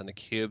map, depends on the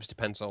cubes,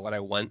 depends on what I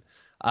want.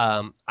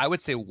 I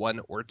would say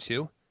one or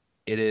two.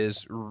 It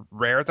is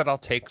rare that I'll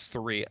take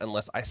three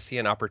unless I see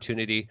an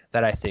opportunity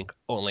that I think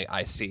only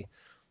I see.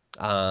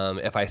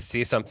 If I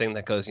see something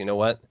that goes, you know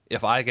what,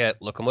 if I get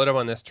locomotive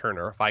on this turn,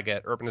 or if I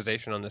get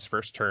urbanization on this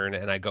first turn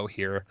and I go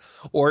here,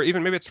 or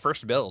even maybe it's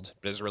first build,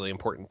 but it's really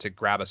important to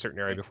grab a certain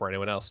area before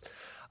anyone else,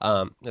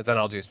 then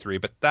I'll do three,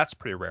 but that's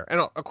pretty rare.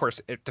 And of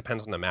course, it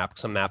depends on the map.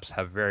 Some maps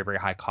have very, very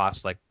high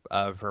costs, like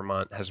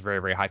Vermont has very,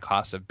 very high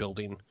costs of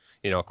building,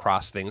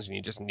 across things, and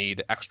you just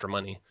need extra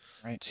money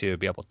Right. to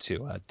be able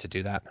to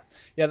do that.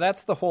 Yeah,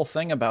 that's the whole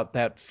thing about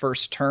that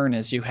first turn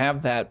is you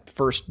have that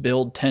first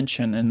build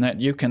tension and that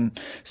you can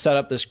set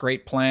up this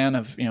great plan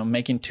of,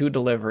 making two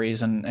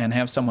deliveries and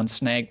have someone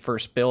snag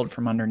first build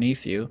from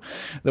underneath you.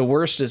 The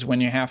worst is when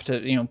you have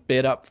to,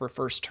 bid up for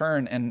first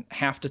turn and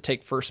have to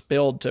take first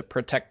build to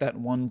protect that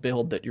one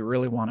build that you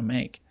really want to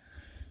make.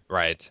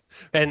 Right.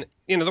 And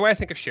the way I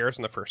think of shares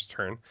in the first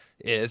turn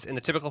is in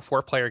a typical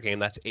four-player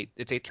game, it's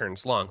 8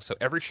 turns long. So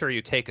every share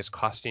you take is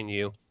costing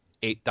you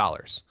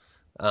 $8.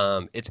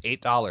 It's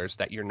 $8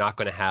 that you're not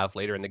going to have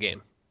later in the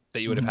game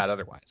that you would have Mhm. had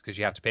otherwise because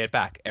you have to pay it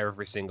back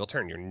every single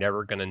turn. You're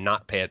never going to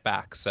not pay it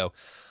back. So,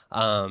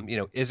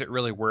 is it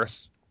really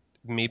worth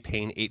me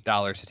paying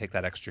 $8 to take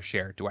that extra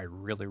share? Do I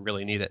really,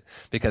 really need it?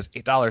 Because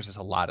 $8 is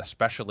a lot,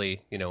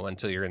 especially,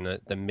 until you're in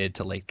the mid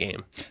to late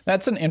game.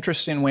 That's an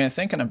interesting way of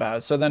thinking about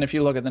it. So then if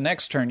you look at the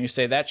next turn, you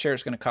say that share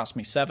is going to cost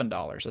me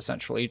 $7.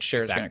 Essentially, each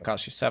share is going to Exactly.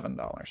 cost you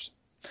 $7.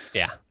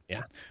 Yeah.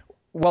 Yeah.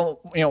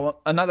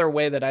 Well, another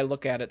way that I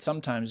look at it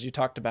sometimes, you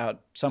talked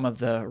about some of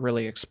the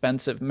really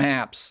expensive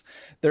maps.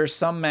 There's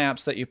some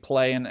maps that you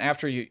play, and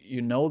after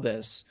you know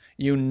this,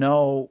 you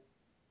know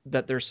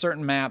that there's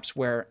certain maps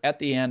where at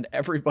the end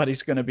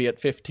everybody's going to be at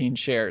 15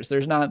 shares.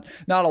 There's not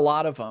a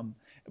lot of them.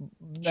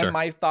 Then Sure.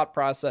 my thought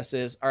process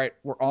is, all right,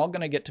 we're all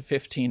going to get to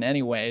 15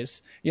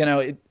 anyways.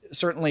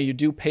 Certainly you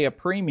do pay a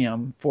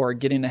premium for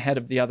getting ahead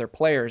of the other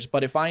players,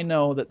 but if I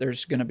know that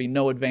there's going to be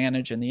no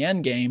advantage in the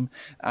end game,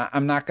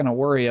 I'm not going to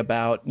worry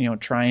about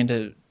trying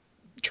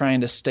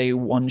to stay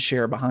one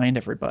share behind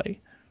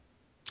everybody.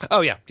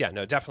 Oh yeah, yeah,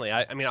 no, definitely.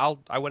 I mean,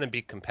 I want to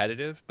be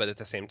competitive, but at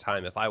the same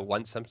time, if I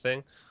want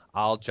something,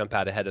 I'll jump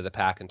out ahead of the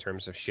pack in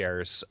terms of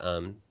shares.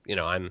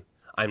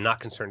 I'm not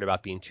concerned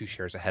about being 2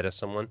 shares ahead of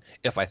someone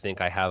if I think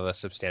I have a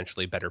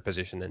substantially better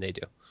position than they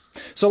do.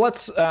 So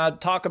let's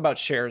talk about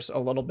shares a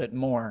little bit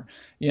more.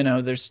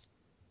 There's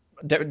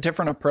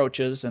different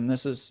approaches, and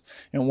this is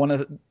one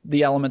of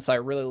the elements I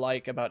really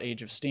like about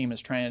Age of Steam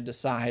is trying to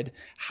decide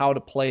how to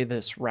play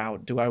this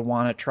route. Do I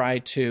want to try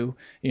to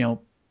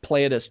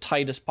play it as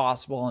tight as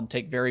possible and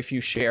take very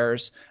few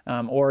shares,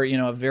 or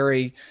a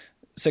very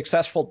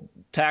successful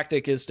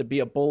tactic is to be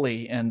a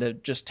bully and to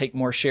just take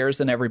more shares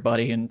than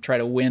everybody and try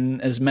to win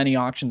as many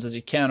auctions as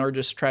you can, or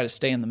just try to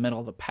stay in the middle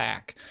of the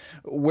pack.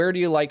 Where do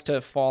you like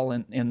to fall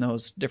in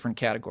those different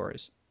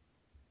categories?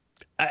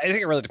 I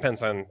think it really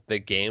depends on the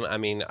game. I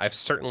mean, I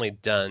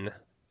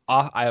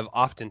have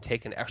often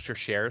taken extra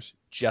shares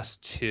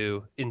just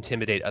to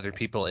intimidate other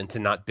people into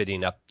not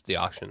bidding up the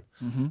auction.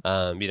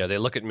 Mm-hmm. They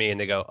look at me and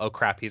they go, "Oh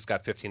crap, he's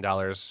got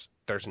 $15.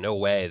 There's no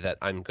way that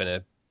I'm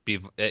gonna be.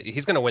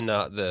 He's gonna win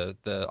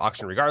the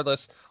auction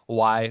regardless.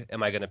 Why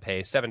am I gonna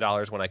pay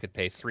 $7 when I could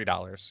pay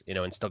 $3?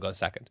 And still go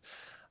second?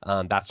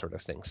 That sort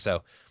of thing.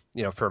 So,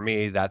 for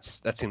me, that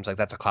seems like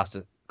that's a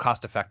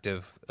cost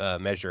effective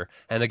measure.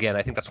 And again,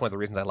 I think that's one of the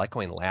reasons I like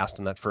going last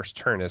in that first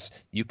turn is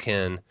you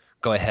can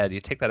go ahead, you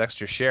take that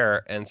extra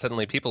share, and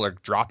suddenly people are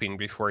dropping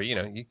before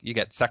you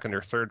get second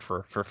or third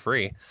for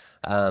free.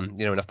 In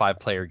a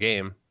 5-player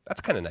game,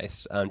 that's kind of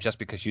nice. Just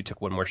because you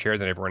took one more share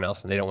than everyone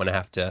else, and they don't want to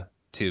have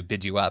to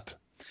bid you up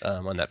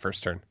on that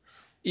first turn.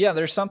 Yeah,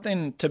 there's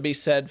something to be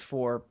said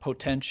for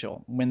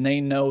potential when they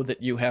know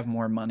that you have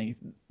more money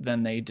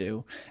than they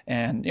do.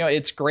 And,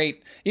 it's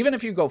great. Even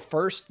if you go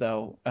first,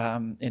 though,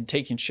 in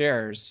taking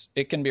shares,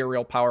 it can be a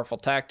real powerful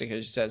tactic. As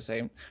you said,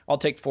 say, I'll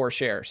take 4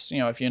 shares.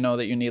 If you know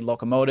that you need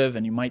locomotive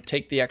and you might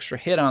take the extra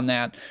hit on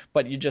that,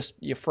 but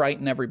you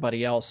frighten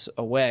everybody else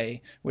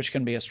away, which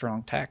can be a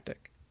strong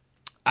tactic.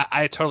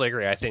 I totally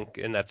agree. I think,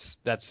 and that's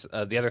the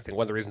other thing.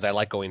 One of the reasons I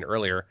like going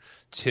earlier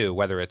too,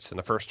 whether it's in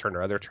the first turn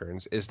or other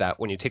turns, is that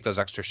when you take those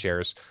extra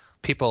shares,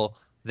 people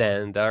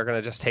then they're going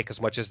to just take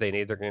as much as they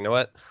need. They're going to, you know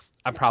what,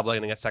 I'm probably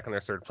going to get second or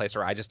third place,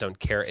 or I just don't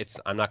care.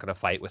 I'm not going to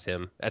fight with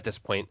him at this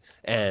point.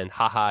 And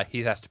haha,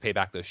 he has to pay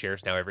back those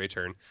shares now every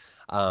turn.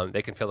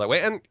 They can feel that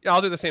way, and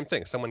I'll do the same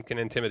thing. Someone can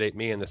intimidate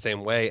me in the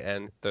same way,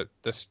 and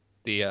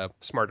the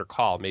smarter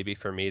call maybe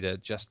for me to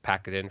just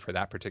pack it in for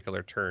that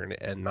particular turn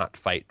and not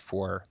fight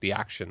for the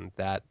action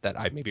that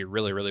I maybe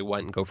really, really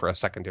want and go for a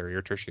secondary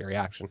or tertiary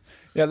action.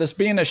 Yeah, this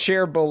being a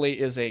share bully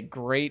is a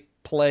great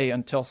play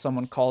until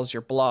someone calls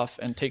your bluff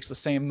and takes the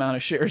same amount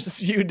of shares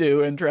as you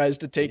do and tries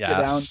to take you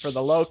down for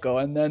the loco,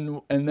 and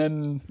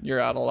then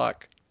you're out of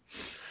luck.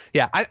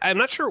 Yeah, I'm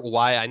not sure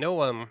why. I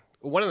know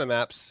one of the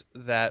maps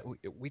that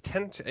we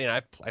tend to,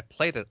 I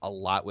played it a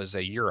lot, was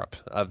a Europe,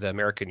 of the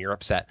American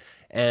Europe set.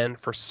 And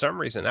for some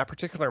reason, that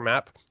particular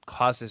map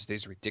causes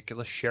these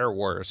ridiculous share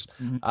wars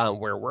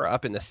where we're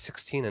up in the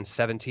 16 and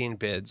 17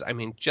 bids. I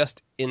mean,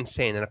 just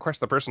insane. And of course,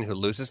 the person who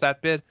loses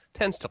that bid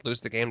tends to lose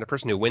the game. The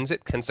person who wins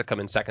it tends to come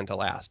in second to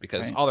last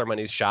because all their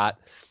money's shot.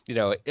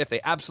 If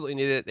they absolutely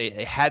needed it,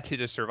 they had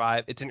to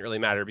survive. It didn't really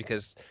matter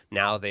because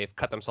now they've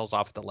cut themselves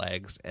off at the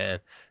legs and,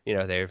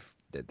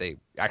 they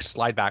actually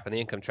slide back on the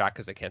income track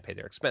because they can't pay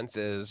their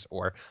expenses,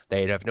 or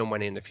they have no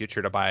money in the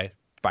future to buy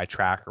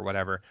track or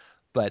whatever.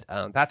 But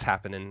that's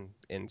happened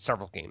in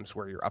several games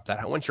where you're up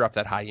that high. Once you're up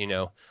that high,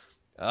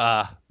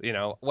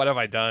 what have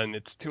I done?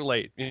 It's too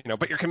late,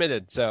 but you're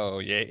committed. So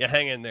you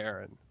hang in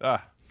there, and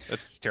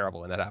it's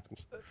terrible when that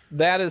happens.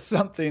 That is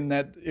something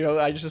that,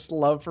 I just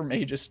love from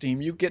Age of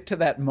Steam. You get to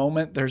that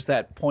moment, there's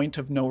that point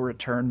of no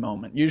return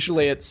moment.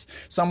 Usually it's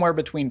somewhere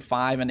between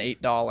 $5 and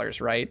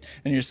 $8, right?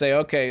 And you say,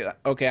 okay,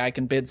 I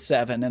can bid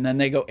 7, and then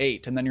they go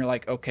 8, and then you're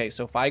like, okay,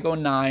 so if I go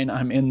 9,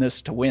 I'm in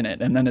this to win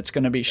it. And then it's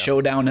going to be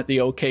showdown at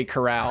the OK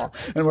Corral,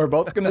 and we're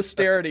both going to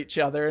stare at each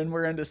other, and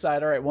we're going to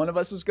decide, all right, one of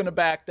us is going to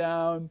back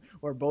down,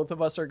 or both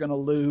of us are going to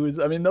lose.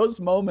 I mean, those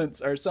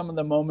moments are some of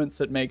the moments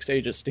that makes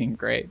Age of Steam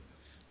great.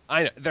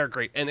 I know, they're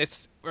great, and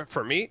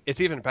for me, it's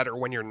even better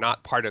when you're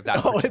not part of that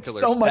particular set. It's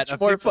so much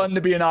more fun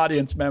to be an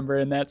audience member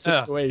in that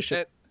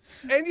situation.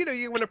 And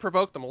you want to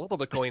provoke them a little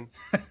bit, going,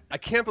 I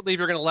can't believe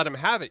you're going to let him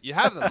have it. You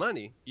have the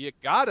money. You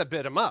got to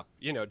bid him up.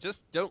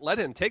 Just don't let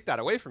him take that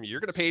away from you. You're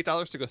going to pay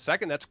 $8 to go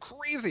second. That's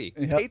crazy.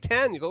 Yep. Pay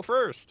 10, you go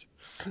first.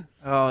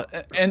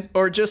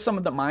 Or just some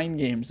of the mind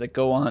games that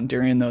go on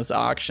during those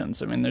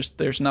auctions. I mean,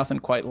 there's nothing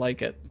quite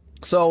like it.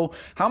 So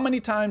how many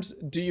times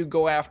do you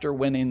go after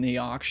winning the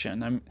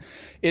auction?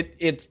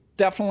 It's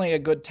definitely a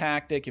good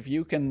tactic. If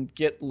you can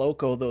get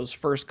loco those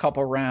first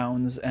couple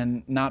rounds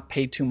and not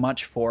pay too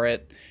much for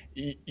it,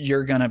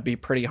 you're going to be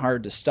pretty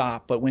hard to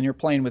stop. But when you're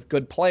playing with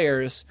good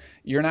players,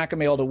 you're not going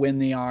to be able to win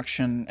the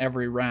auction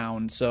every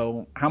round.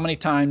 So how many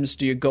times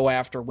do you go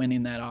after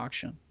winning that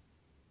auction?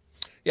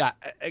 Yeah,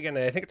 again,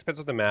 I think it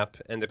depends on the map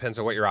and depends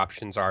on what your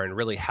options are and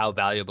really how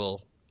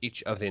valuable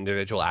each of the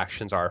individual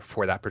actions are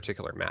for that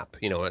particular map.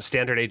 A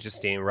standard Age of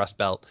Steam, Rust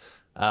Belt,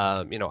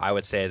 I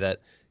would say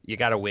that you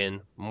got to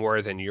win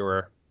more than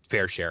your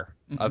fair share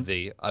of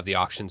the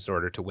auctions in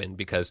order to win,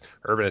 because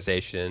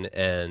urbanization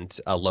and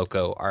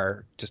loco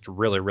are just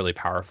really, really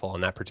powerful on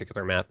that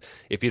particular map.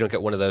 If you don't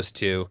get one of those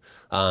two,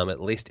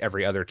 at least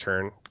every other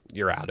turn,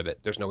 you're out of it.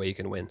 There's no way you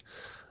can win.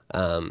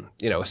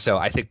 So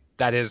I think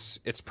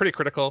it's pretty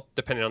critical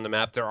depending on the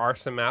map. There are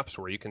some maps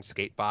where you can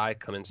skate by,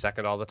 come in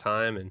second all the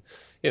time, and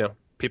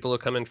people who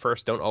come in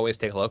first don't always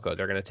take loco.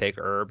 They're going to take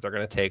herb. They're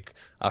going to take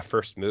a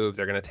first move.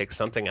 They're going to take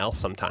something else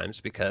sometimes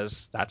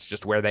because that's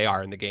just where they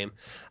are in the game.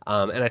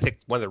 And I think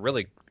one of the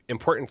really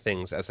important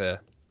things as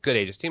a good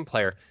Age of Steam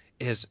player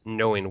is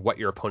knowing what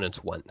your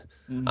opponents want,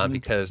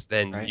 because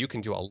then you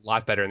can do a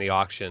lot better in the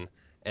auction,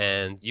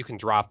 and you can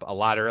drop a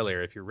lot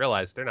earlier. If you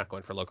realize they're not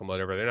going for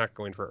locomotive or they're not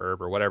going for herb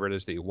or whatever it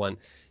is that you want,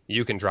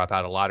 you can drop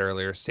out a lot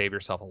earlier, save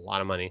yourself a lot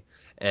of money,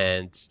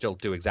 and still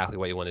do exactly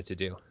what you wanted to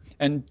do.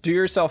 And do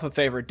yourself a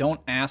favor,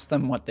 don't ask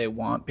them what they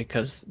want,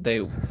 because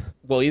they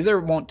will either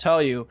won't tell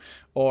you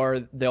or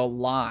they'll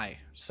lie.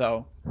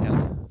 So, we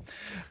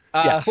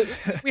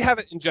have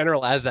it in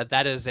general as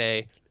that is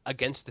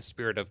against the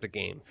spirit of the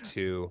game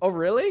to. Oh,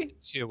 really?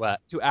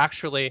 To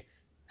actually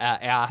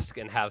ask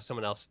and have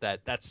someone else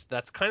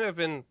that's kind of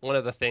been one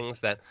of the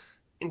things that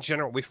in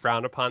general we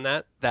frown upon,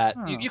 that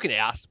you can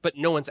ask, but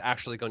no one's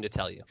actually going to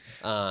tell you.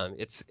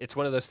 It's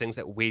one of those things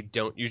that we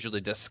don't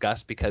usually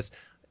discuss because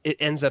it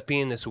ends up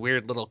being this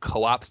weird little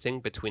co-op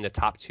thing between the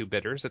top two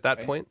bidders at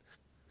that point.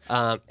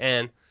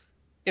 And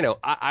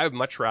I would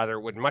much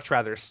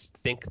rather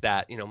think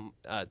that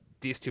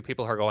these two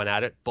people who are going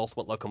at it both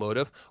want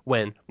locomotive,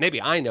 when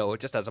maybe I know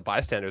just as a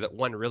bystander that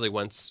one really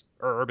wants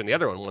herb and the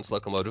other one wants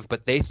locomotive,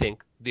 but they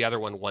think the other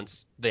one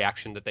wants the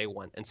action that they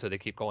want, and so they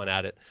keep going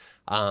at it.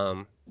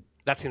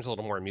 That seems a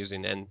little more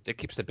amusing, and it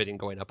keeps the bidding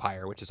going up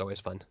higher, which is always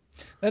fun.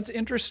 That's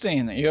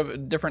interesting that you have a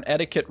different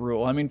etiquette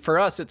rule. I mean, for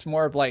us, it's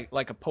more of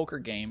like a poker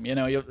game.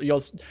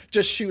 You'll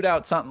just shoot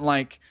out something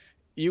like,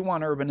 "You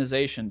want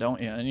urbanization,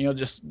 don't you?" And you'll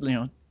just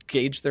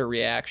gauge their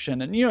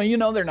reaction, and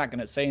they're not going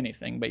to say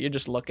anything, but you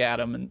just look at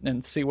them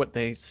and see what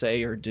they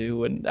say or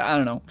do. And I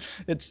don't know,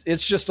 it's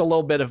just a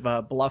little bit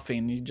of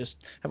bluffing. You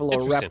just have a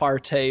little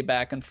repartee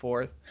back and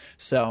forth.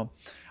 So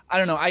I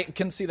don't know. I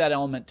can see that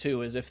element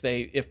too, is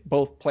if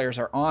both players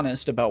are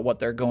honest about what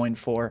they're going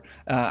for.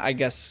 I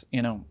guess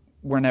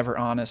we're never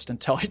honest and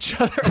tell each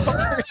other what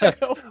we're going to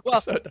go for.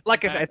 Well, so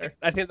like I said,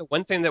 I think the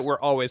one thing that we're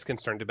always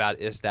concerned about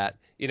is that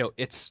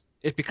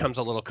it becomes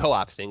a little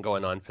co-op thing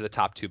going on for the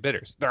top two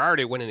bidders. They're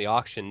already winning the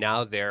auction.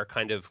 Now they're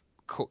kind of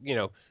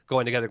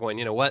going together, going,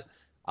 you know what?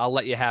 I'll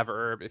let you have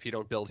herb if you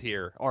don't build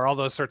here, or all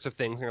those sorts of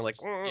things. And you're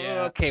like,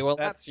 okay, well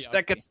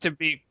that gets to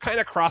be kind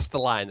of cross the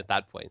line at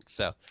that point.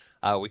 So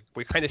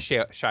we kind of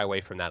shy away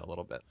from that a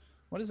little bit.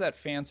 What is that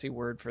fancy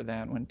word for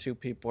that when two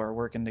people are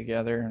working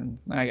together? And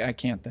I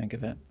can't think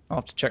of it. I'll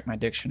have to check my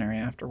dictionary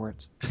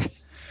afterwards.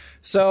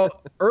 So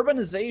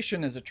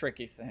urbanization is a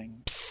tricky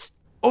thing. Psst,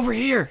 over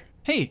here.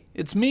 Hey,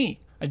 it's me.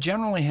 I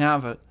generally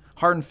have a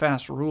hard and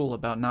fast rule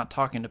about not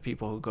talking to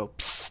people who go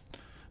psst.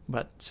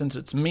 But since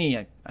it's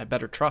me, I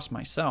better trust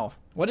myself.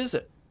 What is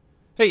it?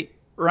 Hey,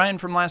 Ryan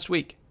from last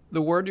week.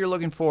 The word you're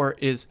looking for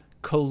is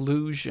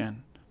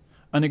collusion.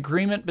 An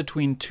agreement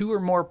between two or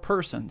more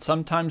persons,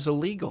 sometimes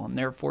illegal and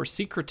therefore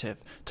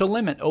secretive, to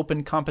limit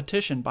open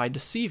competition by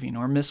deceiving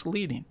or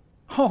misleading.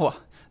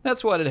 Oh,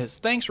 that's what it is.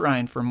 Thanks,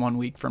 Ryan, from 1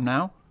 week from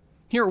now.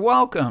 You're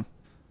welcome.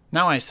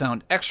 Now I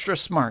sound extra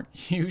smart.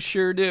 You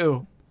sure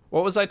do.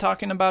 What was I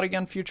talking about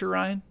again, future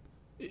Ryan?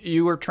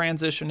 You were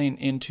transitioning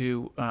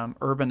into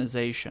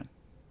urbanization.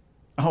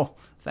 Oh,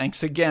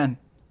 thanks again.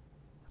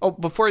 Oh,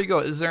 before you go,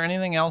 is there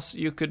anything else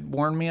you could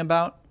warn me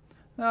about?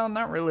 Well,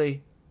 not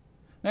really.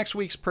 Next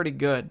week's pretty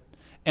good.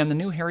 And the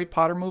new Harry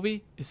Potter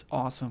movie is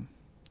awesome.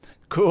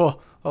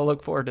 Cool. I'll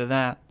look forward to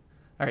that.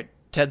 All right,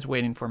 Ted's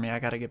waiting for me. I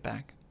got to get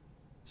back.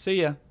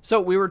 See ya.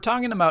 So we were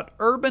talking about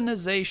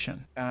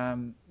urbanization.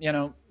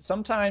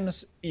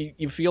 Sometimes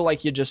you feel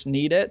like you just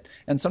need it.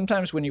 And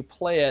sometimes when you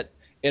play it,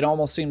 it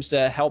almost seems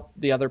to help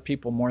the other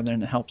people more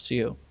than it helps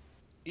you.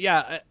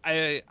 Yeah,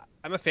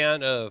 I'm a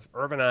fan of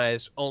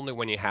urbanize only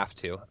when you have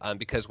to,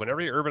 because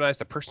whenever you urbanize,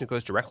 the person who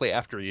goes directly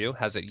after you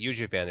has a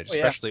huge advantage,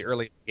 especially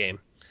early in the game,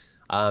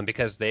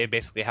 because they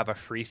basically have a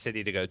free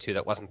city to go to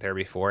that wasn't there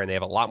before, and they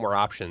have a lot more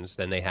options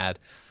than they had,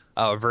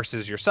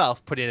 versus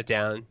yourself putting it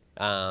down.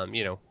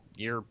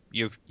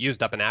 You've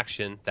used up an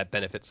action that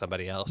benefits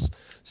somebody else.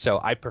 So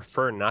I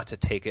prefer not to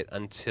take it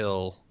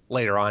until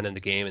later on in the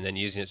game, and then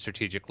using it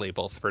strategically,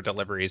 both for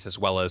deliveries as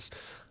well as,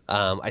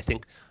 I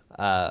think,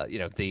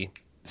 the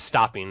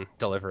stopping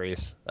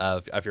deliveries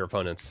of your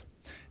opponents.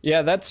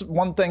 Yeah, that's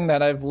one thing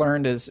that I've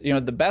learned is,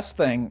 the best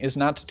thing is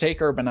not to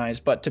take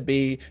urbanize, but to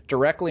be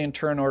directly in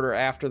turn order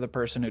after the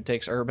person who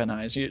takes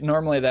urbanize.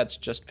 Normally that's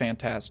just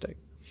fantastic.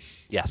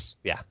 Yes,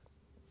 yeah.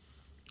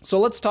 So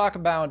let's talk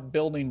about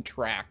building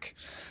track.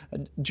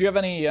 Do you have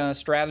any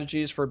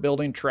strategies for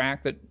building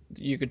track that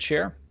you could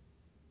share?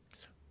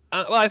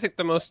 Well, I think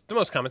the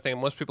most common thing,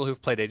 most people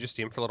who've played Age of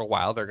Steam for a little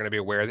while, they're going to be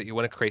aware that you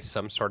want to create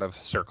some sort of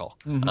circle.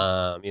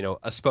 Mm-hmm.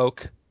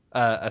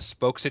 A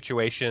spoke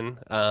situation,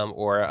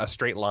 or a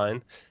straight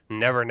line,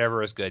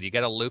 never is good. You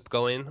get a loop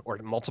going, or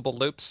multiple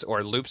loops,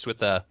 or loops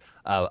with a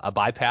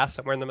bypass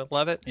somewhere in the middle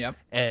of it. Yep.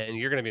 And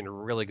you're going to be in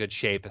really good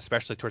shape,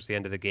 especially towards the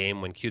end of the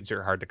game when cubes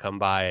are hard to come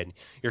by and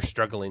you're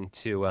struggling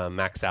to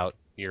max out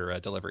your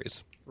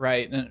deliveries.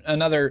 Right. And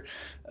another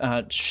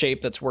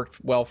shape that's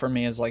worked well for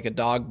me is like a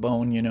dog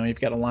bone. You've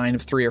got a line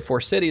of 3 or 4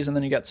 cities, and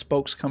then you got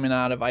spokes coming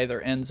out of either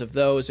ends of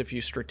those. If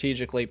you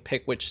strategically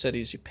pick which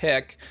cities you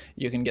pick,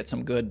 you can get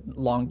some good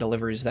long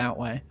deliveries that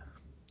way.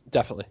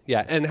 Definitely.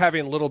 Yeah. And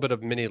having a little bit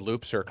of mini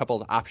loops or a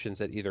couple of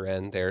options at either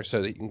end there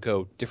so that you can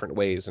go different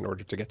ways in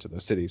order to get to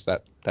those cities,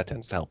 that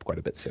tends to help quite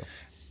a bit too.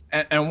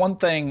 And one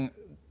thing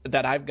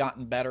that I've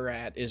gotten better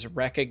at is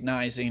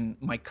recognizing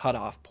my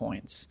cutoff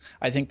points.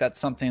 I think that's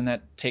something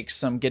that takes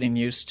some getting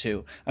used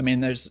to. I mean,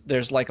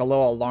 there's like a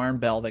little alarm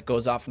bell that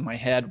goes off in my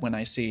head when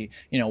I see,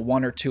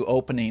 1 or 2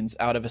 openings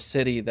out of a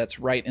city that's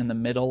right in the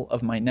middle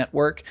of my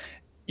network.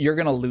 You're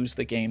going to lose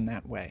the game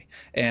that way.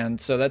 And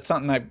so that's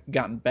something I've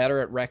gotten better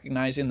at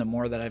recognizing the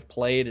more that I've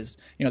played is,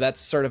 that's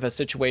sort of a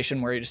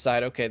situation where you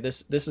decide, okay,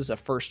 this is a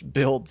first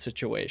build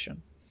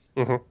situation.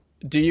 Mm-hmm.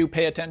 Do you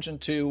pay attention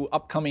to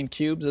upcoming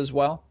cubes as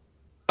well?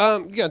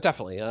 Yeah,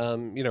 definitely.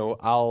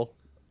 I'll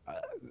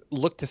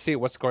look to see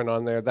what's going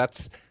on there.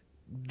 That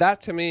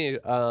to me,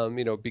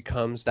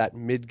 becomes that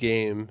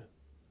mid-game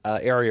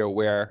area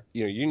where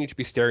you need to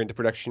be staring at the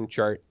production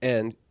chart,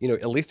 and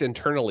at least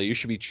internally you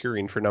should be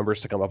cheering for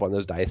numbers to come up on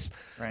those dice.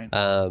 Right.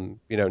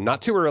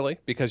 Not too early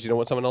because you don't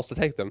want someone else to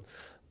take them,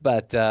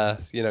 but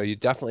you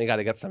definitely got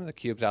to get some of the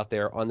cubes out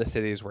there on the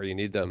cities where you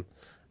need them,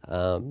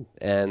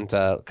 and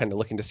kind of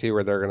looking to see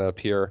where they're going to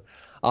appear.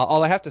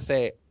 All I have to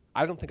say,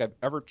 I don't think I've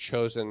ever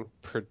chosen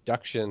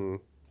production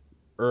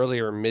early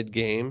or mid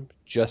game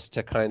just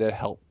to kind of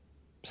help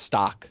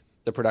stock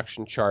the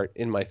production chart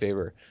in my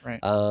favor. Right.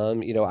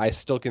 I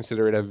still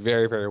consider it a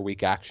very, very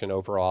weak action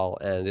overall,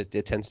 and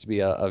it tends to be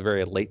a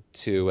very late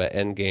to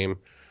end game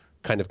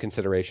kind of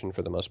consideration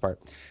for the most part.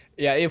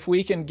 Yeah, if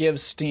we can give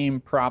Steam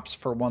props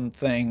for one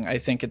thing, I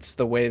think it's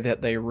the way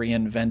that they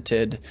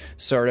reinvented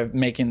sort of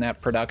making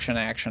that production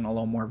action a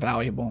little more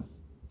valuable.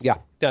 Yeah,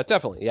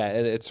 definitely. Yeah,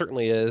 it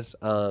certainly is.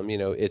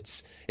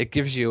 It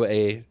gives you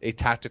a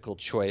tactical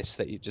choice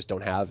that you just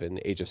don't have in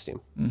Age of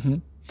Steam. Mm-hmm.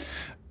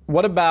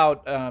 What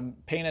about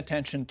paying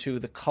attention to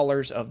the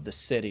colors of the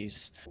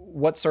cities?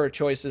 What sort of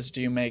choices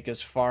do you make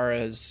as far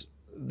as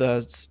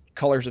the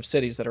colors of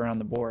cities that are on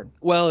the board?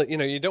 Well,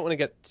 you don't want to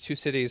get two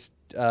cities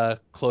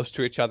close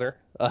to each other.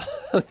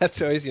 That's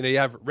always, you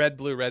have red,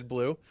 blue,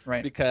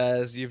 right?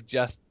 Because you've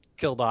just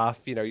killed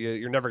off.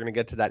 You're never going to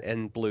get to that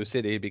end blue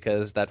city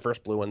because that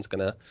first blue one's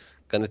gonna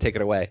take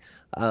it away.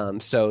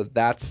 So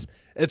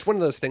it's one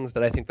of those things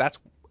that I think that's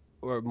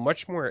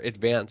much more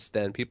advanced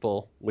than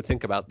people would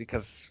think about,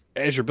 because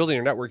as you're building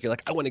your network, you're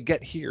like, I want to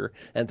get here,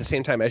 and at the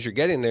same time as you're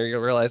getting there,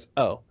 you'll realize,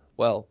 oh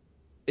well,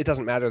 it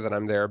doesn't matter that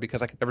I'm there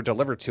because I can never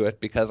deliver to it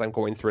because I'm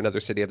going through another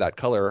city of that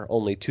color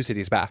only 2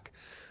 cities back.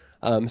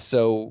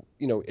 So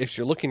if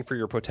you're looking for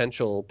your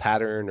potential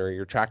pattern or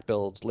your track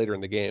build later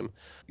in the game,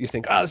 you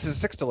think, oh, this is a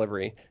 6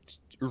 delivery.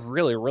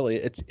 Really,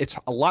 it's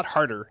a lot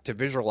harder to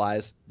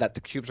visualize that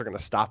the cubes are going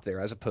to stop there,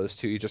 as opposed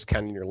to you just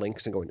counting your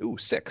links and going, ooh,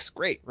 6,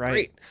 great,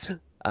 right.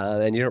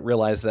 And you don't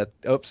realize that,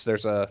 oops,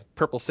 there's a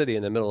purple city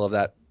in the middle of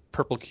that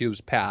purple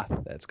cube's path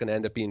that's going to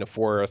end up being a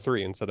 4 or a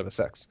 3 instead of a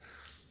 6.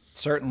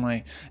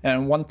 Certainly.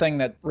 And one thing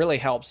that really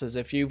helps is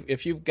if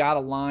you've got a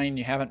line,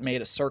 you haven't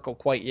made a circle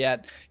quite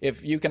yet,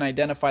 if you can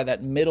identify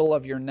that middle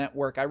of your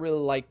network. I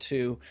really like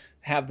to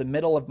have the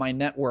middle of my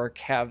network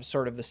have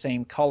sort of the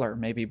same color,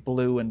 maybe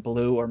blue and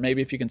blue, or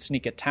maybe if you can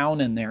sneak a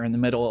town in there in the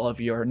middle of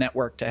your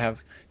network to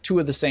have 2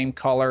 of the same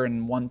color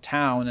in one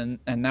town,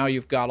 and now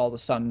you've got all of a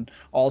sudden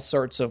all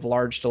sorts of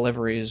large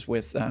deliveries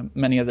with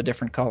many of the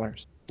different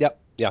colors. Yep.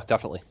 Yeah,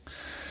 definitely.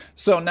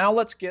 So now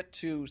let's get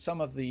to some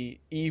of the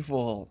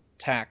evil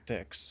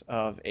tactics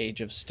of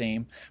Age of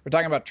Steam. We're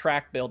talking about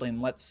track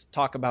building. Let's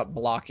talk about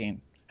blocking.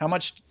 How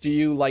much do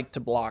you like to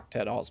block,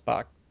 Ted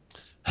Alspach?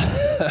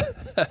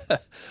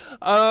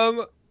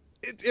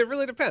 It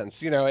really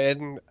depends,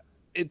 and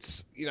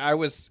it's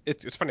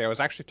it's funny. I was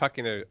actually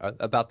talking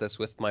about this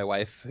with my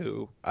wife,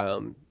 who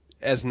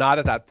is not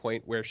at that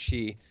point where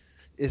she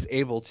is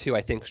able to,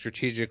 I think,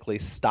 strategically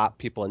stop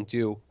people and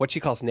do what she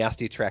calls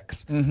nasty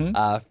tricks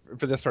for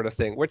this sort of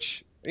thing,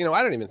 which I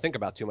don't even think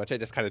about too much. I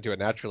just kind of do it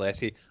naturally. I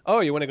see, oh,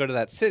 you want to go to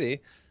that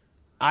city?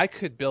 I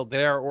could build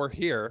there or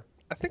here.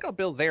 I think I'll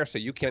build there so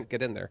you can't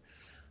get in there.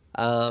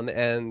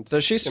 And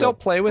does she still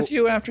play with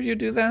you after you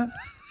do that?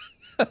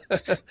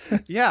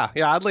 Yeah,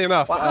 oddly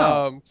enough.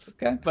 Wow.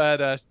 Okay.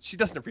 But she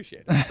doesn't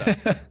appreciate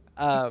it.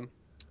 So.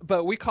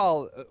 But we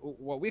call it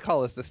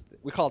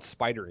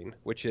spidering,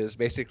 which is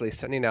basically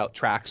sending out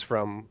tracks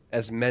from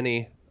as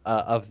many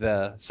of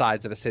the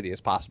sides of a city as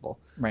possible,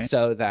 right,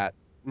 so that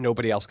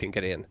nobody else can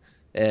get in.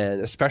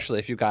 And especially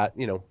if you've got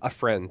a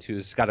friend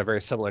who's got a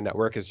very similar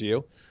network as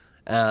you,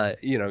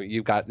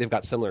 they've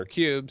got similar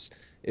cubes.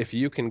 If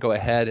you can go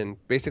ahead and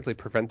basically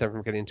prevent them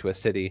from getting into a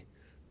city,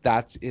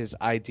 that is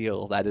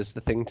ideal. That is the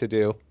thing to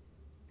do.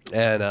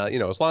 And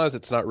as long as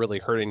it's not really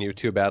hurting you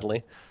too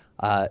badly.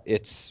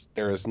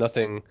 There is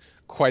nothing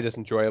quite as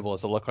enjoyable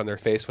as a look on their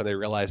face when they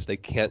realize they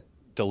can't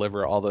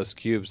deliver all those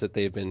cubes that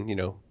they've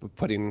been,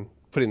 putting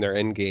their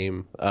end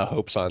game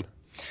hopes on.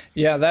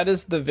 Yeah, that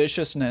is the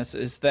viciousness,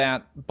 is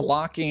that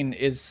blocking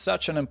is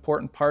such an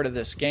important part of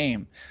this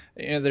game.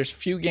 There's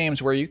few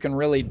games where you can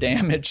really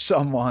damage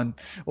someone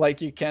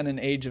like you can in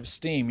Age of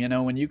Steam.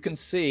 When you can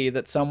see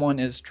that someone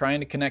is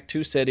trying to connect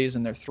 2 cities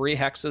and they're 3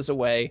 hexes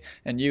away,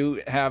 and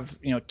you have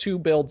 2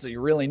 builds that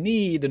you really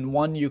need, and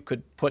one you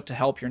could put to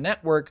help your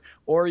network,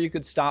 or you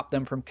could stop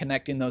them from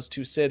connecting those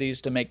 2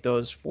 cities to make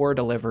those 4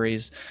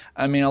 deliveries.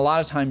 I mean, a lot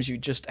of times you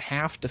just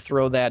have to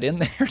throw that in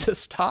there to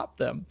stop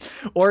them.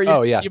 Or you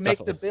make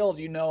definitely. The build,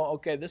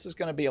 okay, this is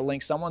going to be a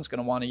link someone's going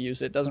to want to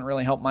use. It doesn't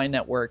really help my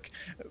network,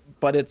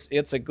 but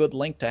it's a good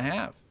link to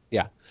have.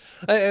 Yeah.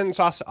 And it's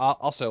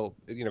also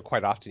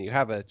quite often you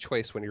have a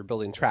choice when you're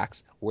building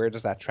tracks. Where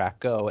does that track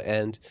go?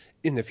 And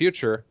in the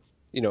future,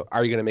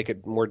 are you going to make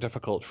it more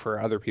difficult for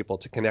other people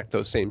to connect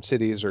those same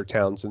cities or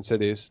towns and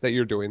cities that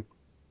you're doing?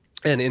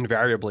 And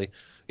invariably,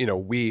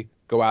 we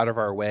go out of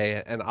our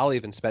way, and I'll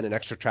even spend an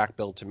extra track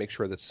build to make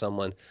sure that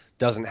someone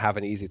doesn't have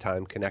an easy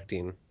time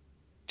connecting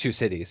 2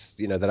 cities,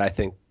 that I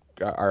think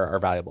are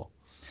valuable.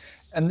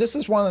 And this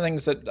is one of the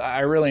things that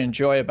I really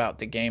enjoy about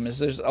the game is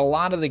there's a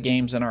lot of the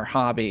games in our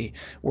hobby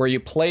where you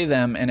play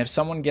them and if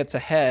someone gets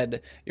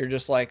ahead, you're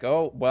just like,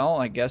 oh, well,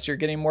 I guess you're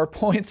getting more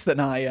points than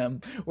I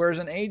am. Whereas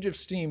in Age of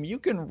Steam, you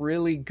can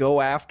really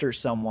go after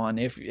someone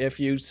if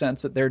you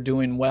sense that they're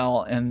doing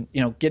well, and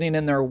getting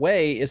in their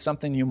way is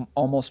something you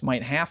almost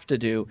might have to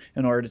do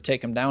in order to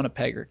take them down a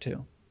peg or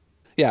two.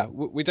 Yeah,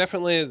 we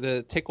definitely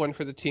the take one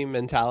for the team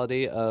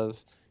mentality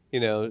of,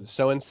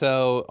 so and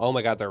so, oh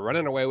my God, they're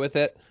running away with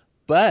it.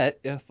 But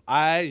if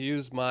I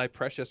use my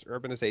precious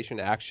urbanization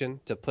action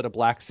to put a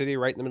black city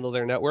right in the middle of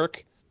their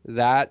network,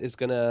 that is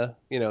gonna,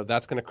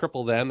 that's gonna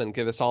cripple them and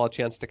give us all a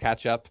chance to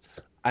catch up.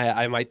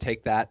 I might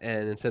take that,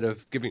 and instead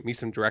of giving me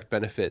some direct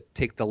benefit,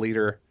 take the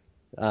leader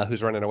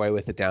who's running away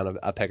with it down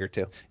a peg or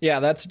two. Yeah,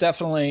 that's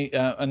definitely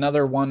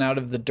another one out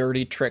of the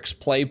Dirty Tricks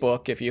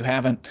playbook. If you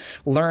haven't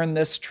learned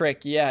this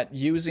trick yet,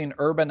 using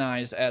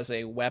Urbanize as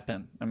a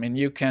weapon. I mean,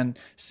 you can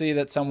see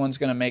that someone's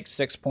going to make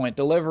 6-point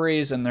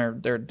deliveries and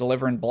they're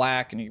delivering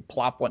black, and you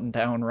plop one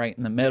down right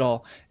in the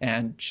middle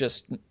and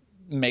just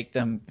make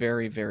them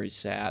very, very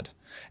sad.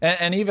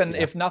 And even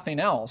if nothing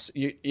else,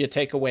 you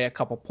take away a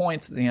couple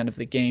points at the end of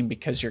the game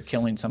because you're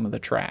killing some of the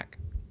track.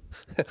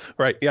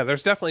 Right. Yeah,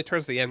 there's definitely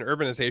towards the end,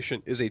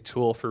 urbanization is a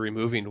tool for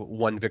removing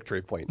one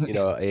victory point.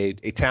 A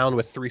town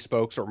with 3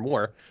 spokes or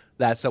more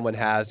that someone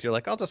has, you're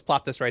like, I'll just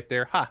plop this right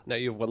there. Now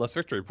you have one less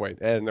victory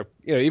point. And,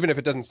 even if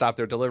it doesn't stop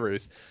their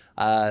deliveries,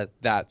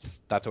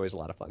 that's always a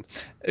lot of fun.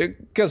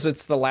 Because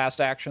it's the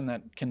last action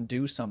that can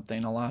do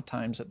something a lot of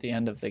times at the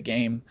end of the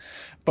game.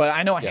 But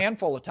I know a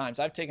handful of times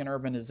I've taken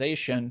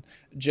urbanization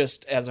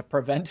just as a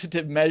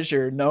preventative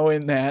measure,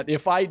 knowing that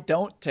if I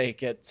don't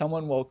take it,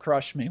 someone will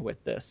crush me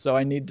with this. So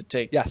I need to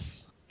take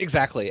Yes.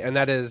 Exactly. And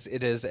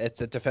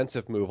it's a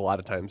defensive move a lot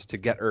of times to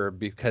get herb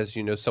because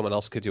someone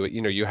else could do it.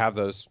 You have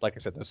those, like I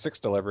said, those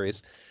 6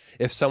 deliveries.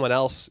 If someone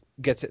else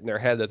gets it in their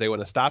head that they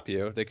want to stop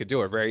you, they could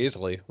do it very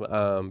easily.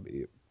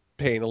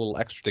 Paying a little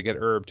extra to get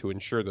herb to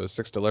ensure those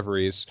 6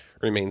 deliveries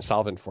remain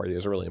solvent for you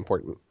is really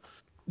important.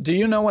 Do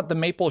you know what the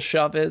maple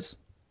shove is?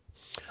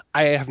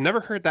 I have never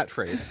heard that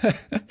phrase.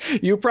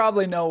 You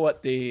probably know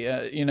what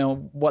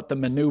what the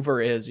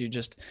maneuver is. You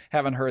just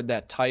haven't heard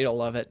that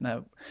title of it.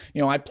 Now,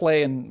 I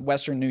play in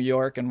Western New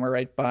York, and we're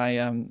right by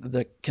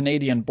the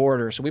Canadian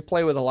border. So we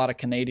play with a lot of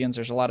Canadians.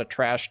 There's a lot of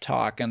trash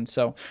talk, and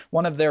so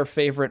one of their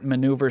favorite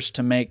maneuvers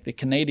to make, the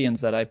Canadians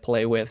that I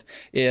play with,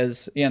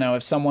 is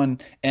if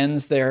someone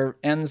ends their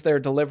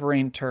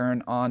delivering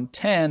turn on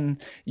 10,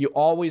 you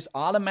always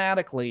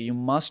you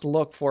must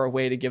look for a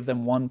way to give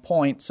them 1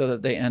 point so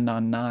that they end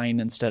on 9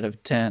 instead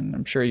of 10.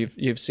 I'm sure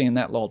you've seen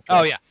that little trick.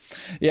 Oh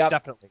yeah,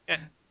 definitely.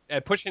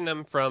 And pushing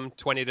them from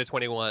 20 to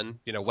 21,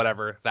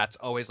 whatever. That's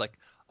always like,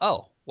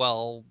 oh,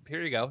 well,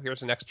 here you go.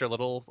 Here's an extra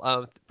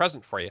little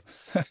present for you.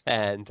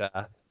 And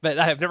but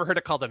I have never heard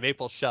it called a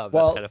maple shove.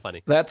 That's kind of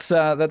funny. That's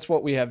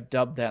what we have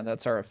dubbed that.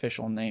 That's our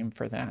official name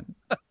for that.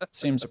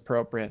 Seems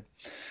appropriate.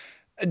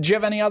 Do you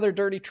have any other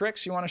dirty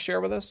tricks you want to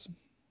share with us?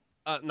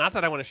 Not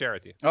that I want to share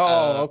with you.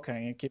 Oh,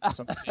 okay. You keep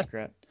some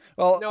secret.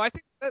 Well, no, I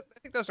think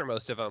those are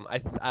most of them.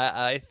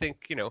 I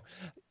think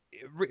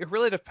it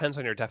really depends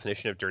on your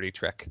definition of dirty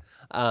trick.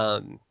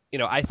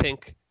 I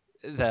think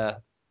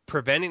the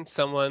preventing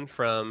someone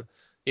from,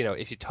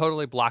 if you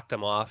totally block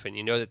them off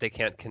and that they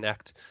can't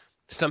connect.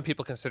 Some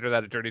people consider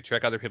that a dirty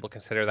trick. Other people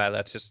consider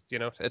that's just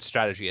it's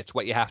strategy. It's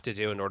what you have to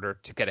do in order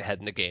to get ahead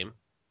in the game.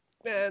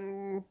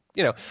 And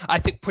I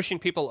think pushing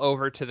people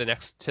over to the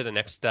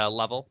next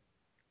level.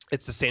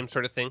 It's the same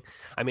sort of thing.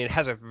 I mean, it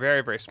has a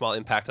very, very small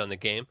impact on the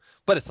game,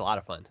 but it's a lot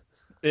of fun.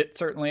 It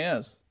certainly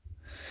is.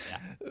 Yeah.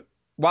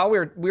 While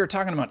we were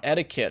talking about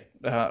etiquette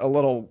a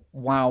little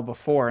while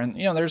before, and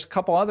there's a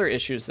couple other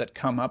issues that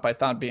come up I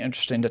thought would be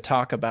interesting to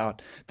talk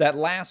about. That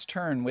last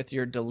turn with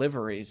your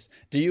deliveries,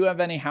 do you have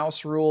any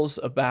house rules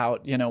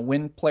about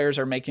when players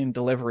are making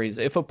deliveries?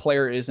 If a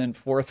player is in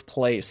 4th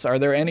place, are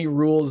there any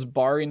rules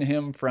barring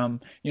him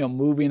from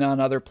moving on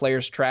other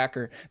players' track?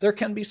 Or there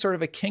can be sort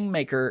of a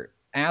kingmaker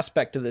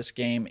aspect of this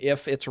game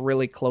if it's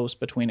really close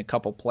between a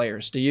couple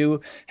players. Do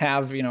you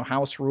have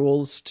house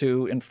rules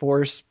to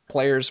enforce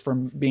players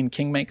from being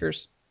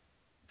kingmakers?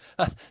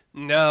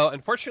 No,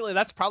 unfortunately,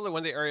 that's probably one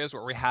of the areas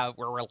where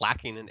we're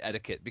lacking in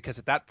etiquette, because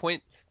at that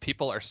point,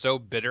 people are so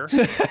bitter,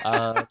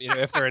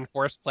 if they're in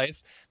 4th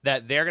place,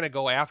 that they're going to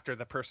go after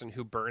the person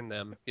who burned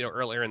them,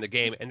 earlier in the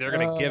game, and they're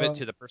going to give it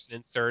to the person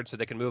in 3rd so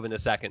they can move in a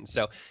 2nd.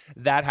 So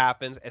that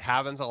happens. It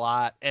happens a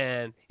lot,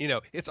 and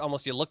it's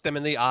almost you look them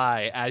in the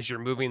eye as you're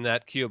moving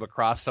that cube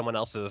across someone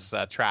else's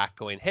track,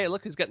 going, "Hey,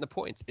 look who's getting the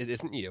points! It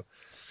isn't you."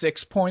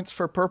 6 points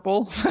for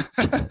purple.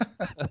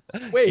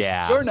 Wait,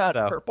 you're not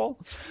purple.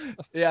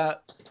 Yeah.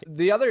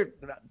 The other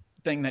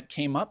thing that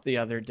came up the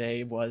other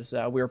day was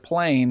we were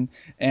playing,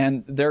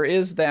 and there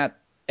is that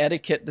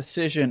etiquette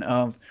decision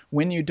of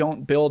when you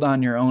don't build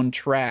on your own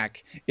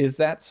track. Is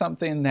that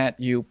something that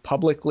you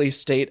publicly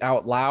state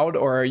out loud,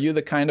 or are you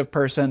the kind of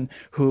person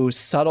who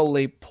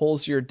subtly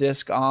pulls your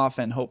disc off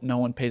and hope no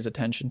one pays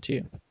attention to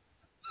you?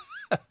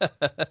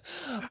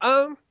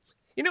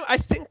 I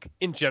think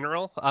in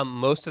general,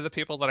 most of the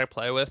people that I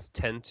play with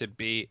tend to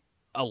be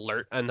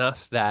alert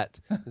enough that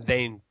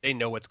they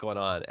know what's going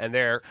on and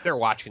they're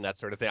watching that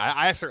sort of thing.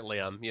 I certainly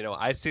am.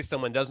 I see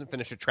someone doesn't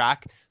finish a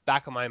track,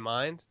 back of my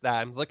mind that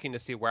I'm looking to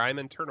see where I'm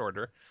in turn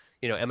order.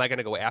 Am I going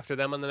to go after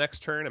them on the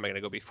next turn? Am I going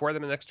to go before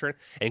them on the next turn?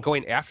 And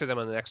going after them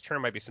on the next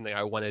turn might be something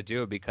I want to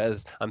do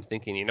because I'm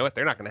thinking, you know what,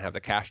 they're not going to have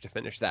the cash to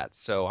finish that.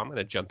 So I'm going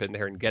to jump in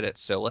there and get it.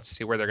 So let's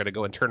see where they're going to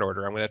go in turn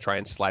order. I'm going to try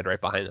and slide right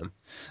behind them.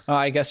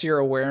 I guess your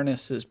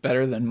awareness is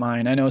better than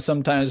mine. I know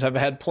sometimes I've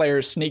had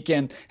players sneak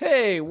in.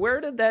 Hey, where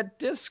did that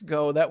disc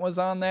go that was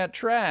on that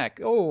track?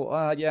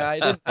 Oh,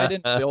 yeah, I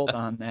didn't build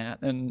on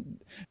that, and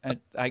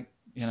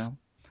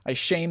I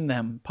shame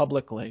them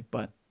publicly,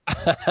 but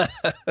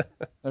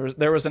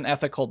there was an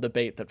ethical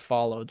debate that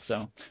followed.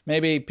 So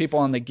maybe people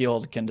on the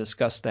guild can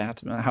discuss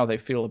that, how they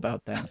feel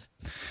about that.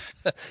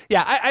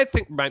 Yeah, I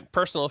think my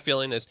personal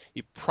feeling is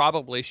you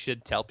probably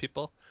should tell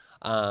people,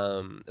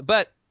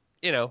 but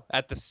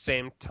at the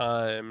same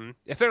time,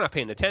 if they're not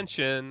paying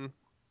attention,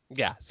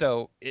 yeah.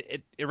 So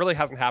it really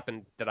hasn't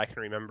happened that I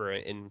can remember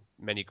in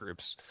many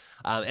groups,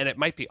 and it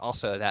might be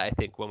also that I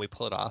think when we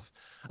pull it off,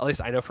 at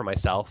least I know for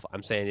myself,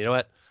 I'm saying, you know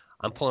what,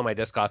 I'm pulling my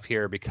disc off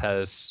here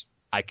because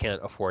I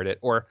can't afford it,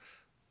 or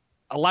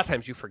a lot of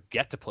times you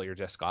forget to pull your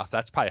disc off.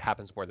 That's probably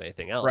happens more than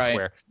anything else, Right.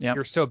 where Yep.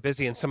 you're so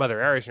busy in some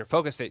other areas and you're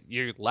focused that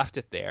you left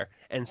it there,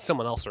 and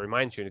someone else will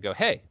remind you to go,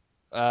 hey,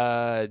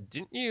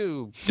 didn't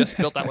you just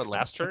build that one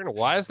last turn?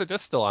 Why is the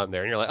disc still on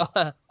there? And you're like,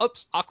 oh,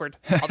 oops, awkward.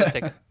 I'll just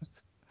take it.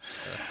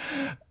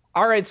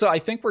 All right, so I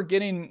think we're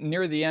getting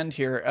near the end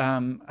here.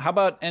 How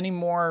about any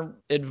more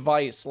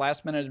advice,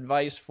 last minute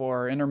advice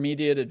for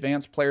intermediate,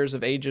 advanced players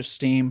of Age of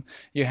Steam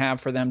you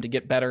have for them to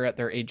get better at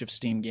their Age of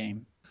Steam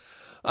game?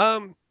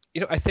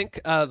 I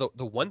think the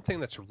one thing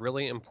that's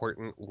really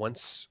important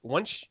once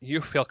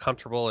you feel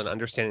comfortable in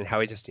understanding how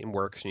Age of Steam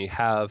works and you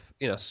have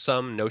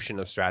some notion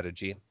of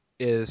strategy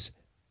is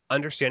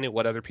understanding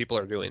what other people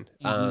are doing.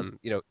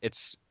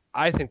 It's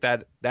I think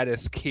that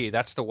is key.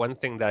 That's the one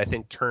thing that I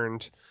think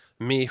turned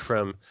me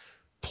from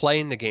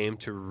playing the game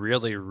to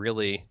really,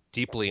 really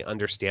deeply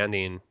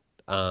understanding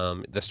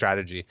the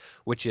strategy,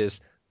 which is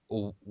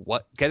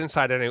get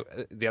inside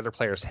the other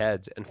players'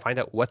 heads and find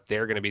out what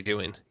they're going to be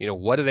doing.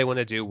 What do they want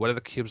to do? What do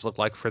the cubes look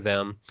like for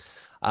them?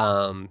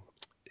 Um,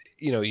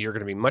 you're going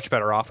to be much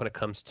better off when it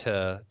comes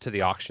to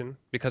the auction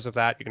because of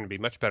that. You're going to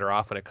be much better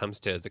off when it comes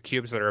to the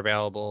cubes that are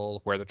available,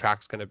 where the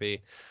track's going to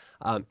be.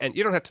 And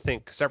you don't have to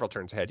think several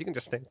turns ahead. You can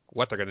just think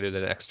what they're going to do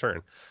the next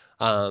turn.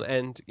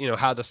 And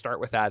how to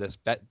start with that is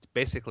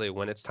basically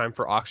when it's time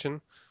for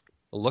auction,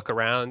 look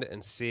around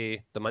and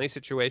see the money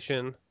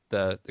situation,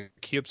 the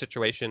cube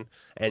situation,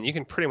 and you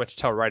can pretty much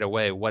tell right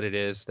away what it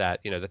is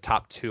that the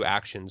top two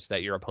actions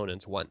that your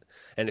opponents want.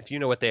 And if you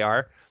know what they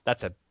are,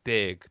 that's a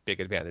big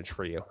advantage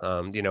for you.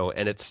 And you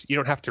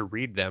don't have to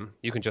read them.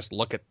 You can just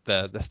look at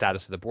the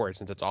status of the board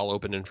since it's all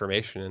open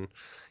information.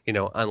 And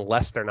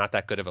unless they're not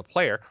that good of a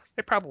player,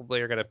 they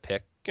probably are going to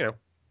pick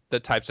the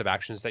types of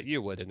actions that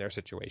you would in their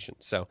situation.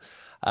 So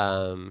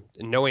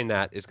knowing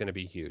that is going to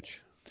be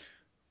huge.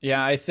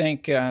 Yeah, I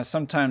think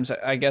sometimes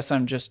I guess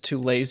I'm just too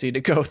lazy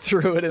to go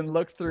through it and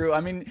look through.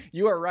 I mean,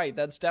 you are right.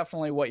 That's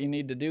definitely what you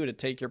need to do to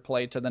take your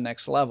play to the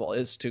next level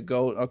is to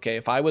go, okay,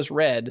 if I was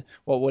red,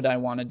 what would I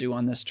want to do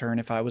on this turn?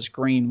 If I was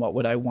green, what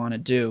would I want to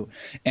do?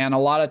 And a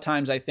lot of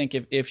times I think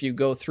if you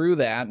go through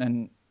that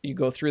and you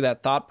go through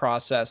that thought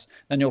process,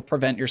 then you'll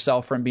prevent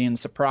yourself from being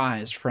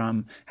surprised,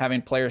 from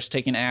having players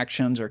taking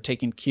actions or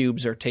taking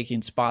cubes or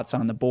taking spots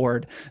on the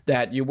board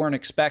that you weren't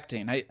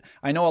expecting.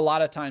 I know a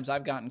lot of times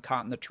I've gotten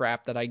caught in the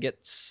trap that I get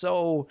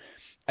so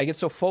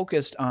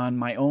focused on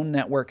my own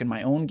network and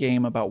my own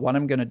game about what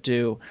I'm going to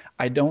do.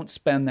 I don't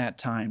spend that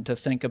time to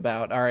think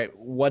about, all right,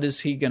 what is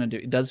he going to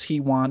do? Does he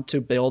want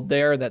to build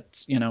there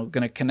that's, going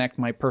to connect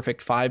my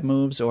perfect 5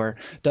 moves, or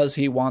does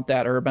he want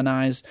that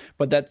urbanized?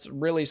 But that's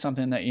really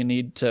something that you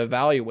need to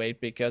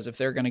evaluate, because if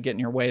they're going to get in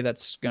your way,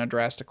 that's going to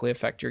drastically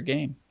affect your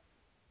game.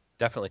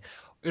 Definitely.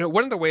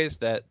 One of the ways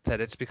that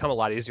it's become a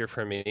lot easier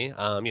for me,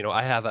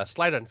 I have a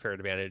slight unfair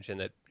advantage in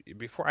that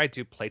before I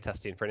do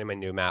playtesting for any of my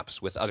new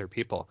maps with other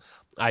people,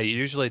 I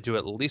usually do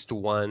at least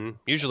one,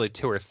 usually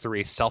 2 or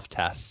 3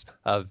 self-tests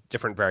of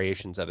different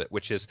variations of it,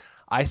 which is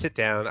I sit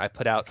down, I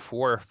put out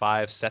 4 or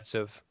 5 sets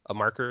of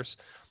markers,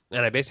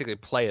 and I basically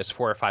play as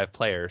 4 or 5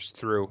 players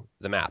through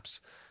the maps.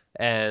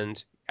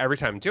 And every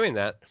time doing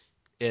that,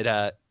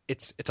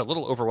 it's a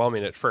little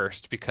overwhelming at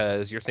first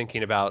because you're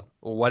thinking about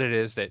what it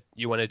is that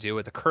you want to do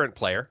with the current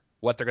player,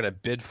 what they're going to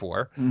bid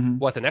for,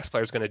 what the next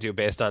player is going to do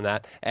based on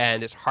that,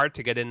 and it's hard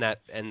to get in that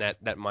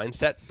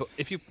mindset. But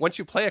once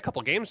you play a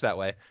couple games that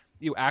way,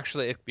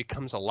 it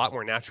becomes a lot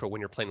more natural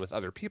when you're playing with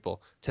other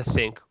people to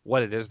think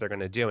what it is they're going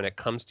to do, and it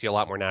comes to you a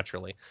lot more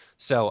naturally.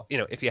 So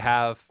if you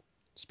have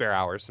spare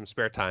hours, some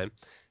spare time,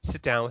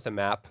 sit down with a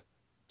map,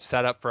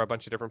 set up for a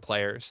bunch of different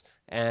players,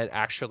 and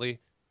actually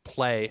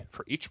play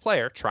for each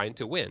player trying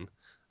to win.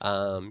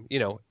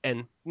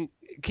 And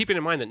keeping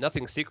in mind that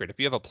nothing's secret. If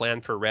you have a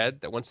plan for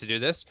red that wants to do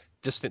this,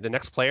 just the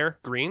next player,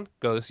 green,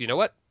 goes, you know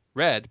what?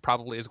 Red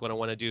probably is going to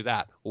want to do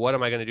that. What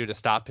am I going to do to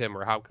stop him,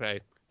 or how can I,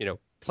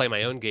 play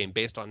my own game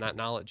based on that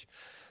knowledge?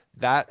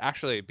 That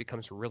actually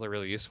becomes really,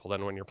 really useful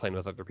then when you're playing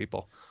with other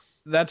people.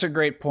 That's a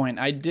great point.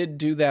 I did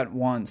do that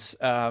once.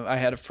 I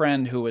had a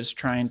friend who was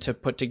trying to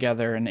put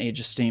together an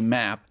Age of Steam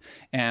map,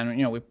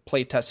 and we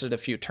play tested a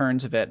few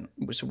turns of it.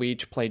 So we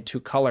each played 2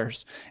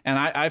 colors, and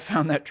I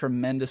found that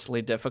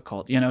tremendously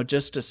difficult.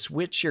 Just to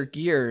switch your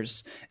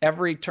gears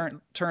every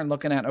turn,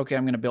 looking at, okay,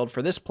 I'm going to build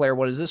for this player.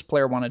 What does this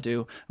player want to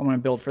do? I'm going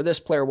to build for this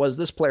player. What is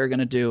this player going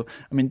to do?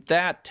 I mean,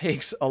 that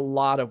takes a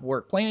lot of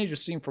work. Playing Age of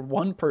Steam for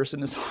one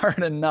person is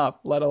hard enough,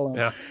 let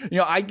alone,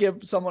 I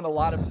give someone a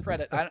lot of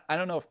credit. I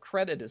don't know if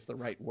credit is the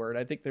right word.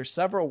 I think there's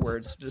several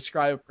words to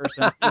describe a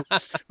person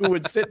who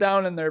would sit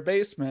down in their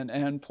basement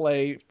and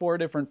play 4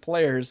 different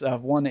players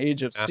of one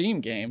Age of Steam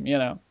game.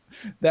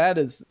 That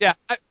is. Yeah.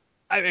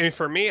 I mean,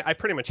 for me, I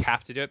pretty much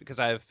have to do it because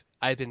I've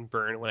been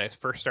burned when I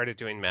first started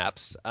doing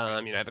maps.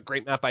 I have a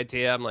great map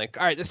idea. I'm like,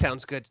 all right, this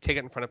sounds good. Take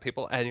it in front of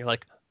people. And you're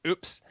like,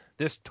 oops,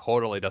 this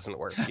totally doesn't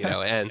work,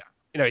 and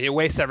you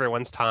waste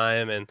everyone's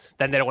time, and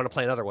then they don't want to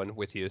play another one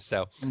with you.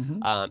 So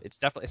it's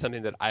definitely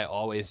something that I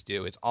always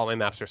do. It's all my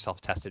maps are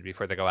self-tested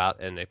before they go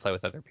out and they play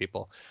with other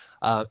people.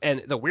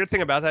 And the weird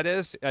thing about that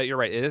is, you're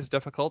right, it is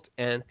difficult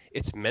and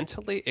it's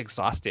mentally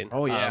exhausting.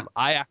 Oh, yeah.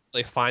 I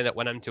actually find that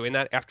when I'm doing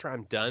that, after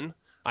I'm done,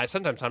 I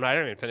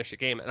don't even finish a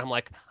game, and I'm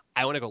like,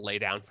 I want to go lay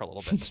down for a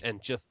little bit and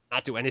just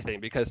not do anything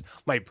because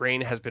my brain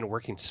has been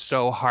working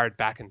so hard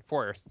back and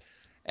forth.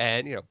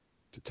 And,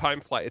 to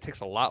time fly, it takes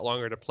a lot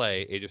longer to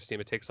play Age of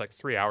Steam. It takes like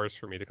 3 hours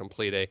for me to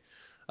complete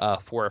a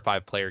 4 or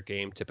 5 player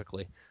game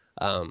typically,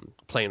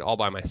 playing all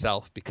by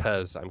myself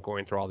because I'm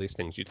going through all these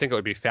things. You'd think it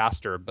would be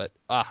faster, but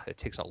it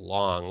takes a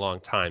long, long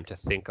time to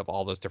think of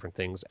all those different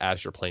things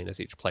as you're playing as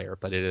each player.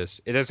 But it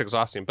is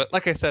exhausting. But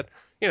like I said,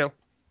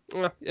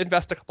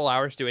 invest a couple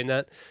hours doing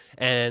that,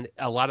 and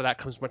a lot of that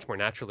comes much more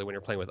naturally when you're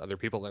playing with other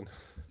people then.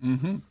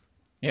 Mm-hmm.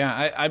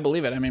 Yeah, I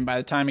believe it. I mean, by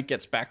the time it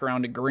gets back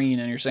around to green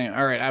and you're saying,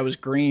 all right, I was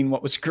green,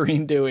 what was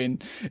green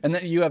doing? And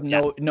then you have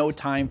no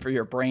time for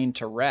your brain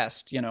to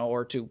rest,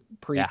 or to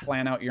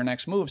pre-plan out your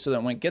next move, so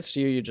that when it gets to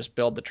you, you just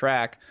build the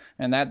track.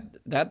 And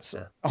that's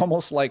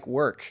almost like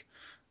work.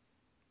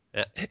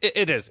 Yeah,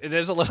 it is. It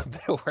is a little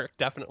bit of work,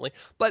 definitely.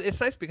 But it's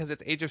nice because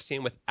it's Age of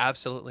Steam with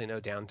absolutely no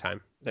downtime.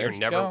 They're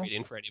never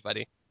waiting for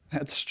anybody.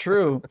 That's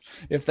true.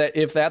 If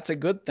that's a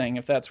good thing,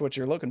 if that's what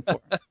you're looking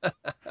for.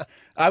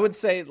 I would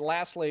say,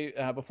 lastly,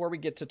 before we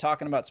get to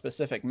talking about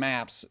specific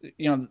maps,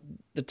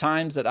 the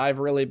times that I've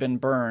really been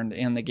burned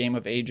in the game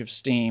of Age of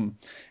Steam,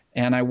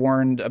 and I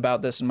warned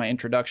about this in my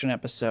introduction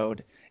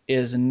episode,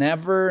 is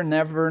never,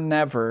 never,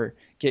 never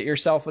get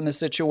yourself in a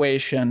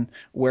situation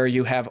where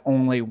you have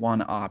only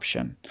one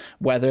option,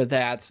 whether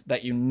that's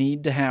that you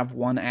need to have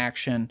one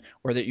action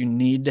or that you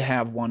need to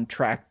have one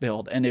track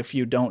build. And if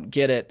you don't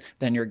get it,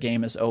 then your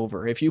game is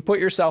over. If you put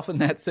yourself in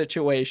that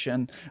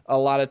situation, a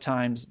lot of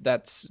times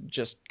that's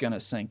just going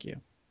to sink you.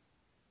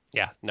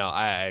 Yeah, no,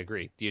 I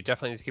agree. You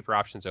definitely need to keep your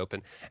options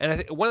open. And I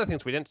think one of the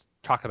things we didn't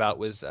talk about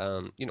was,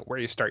 where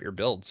you start your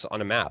builds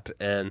on a map.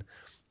 And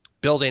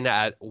building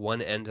at one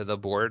end of the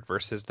board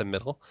versus the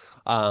middle.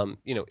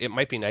 It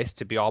might be nice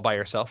to be all by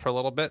yourself for a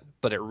little bit,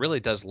 but it really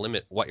does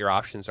limit what your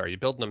options are. You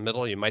build in the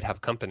middle, you might have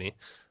company,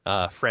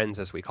 friends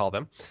as we call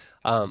them,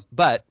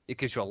 but it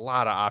gives you a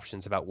lot of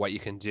options about what you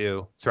can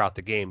do throughout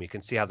the game. You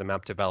can see how the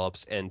map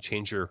develops and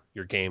change your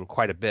game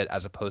quite a bit,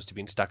 as opposed to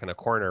being stuck in a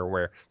corner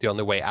where the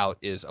only way out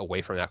is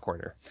away from that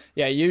corner.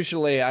 Yeah,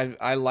 usually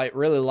I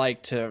really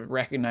like to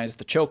recognize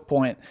the choke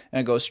point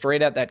and go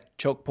straight at that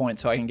choke point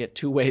so I can get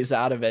 2 ways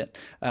out of it.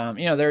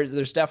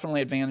 There's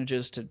definitely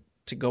advantages to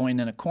going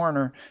in a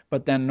corner,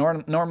 but then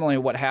normally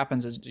what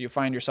happens is you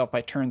find yourself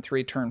by turn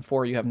 3, turn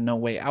 4, you have no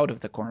way out of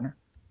the corner.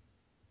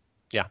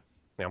 Yeah.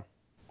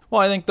 Well,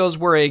 I think those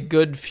were a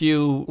good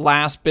few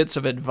last bits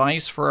of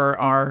advice for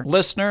our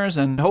listeners,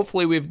 and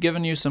hopefully we've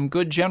given you some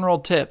good general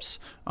tips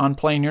on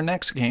playing your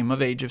next game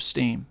of Age of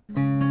Steam.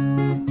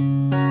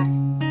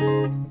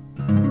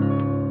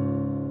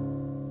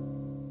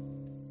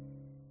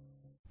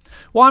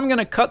 Well, I'm going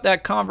to cut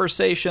that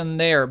conversation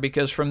there,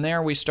 because from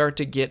there we start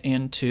to get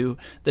into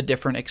the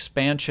different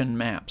expansion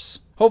maps.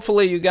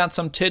 Hopefully you got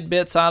some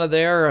tidbits out of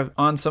there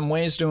on some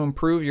ways to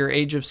improve your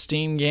Age of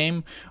Steam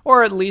game,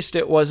 or at least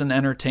it was an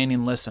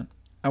entertaining listen.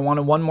 I want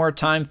to one more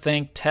time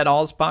thank Ted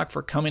Alsbach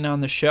for coming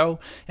on the show,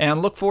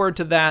 and look forward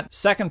to that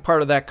second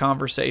part of that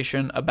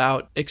conversation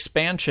about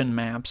expansion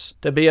maps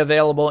to be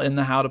available in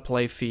the How to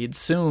Play feed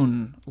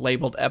soon,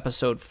 labeled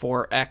Episode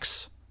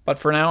 4X. But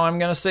for now, I'm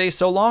going to say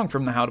so long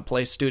from the How to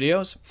Play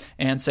studios,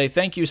 and say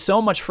thank you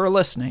so much for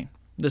listening.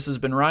 This has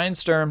been Ryan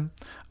Sturm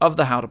of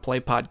the How to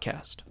Play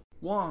podcast.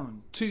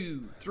 1,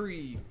 2,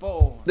 3,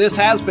 4. This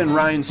has been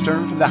Ryan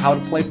Sturm for the How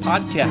to Play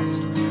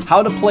podcast.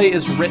 How to Play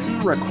is written,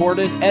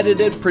 recorded,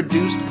 edited,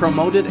 produced,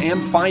 promoted,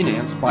 and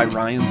financed by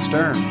Ryan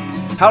Sturm.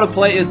 How to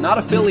Play is not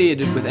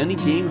affiliated with any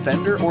game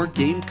vendor or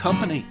game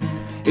company.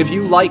 If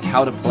you like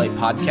How to Play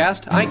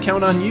podcast, I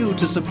count on you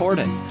to support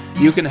it.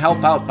 You can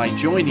help out by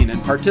joining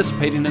and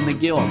participating in the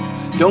guild,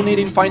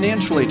 donating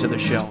financially to the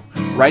show,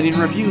 writing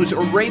reviews,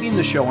 or rating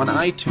the show on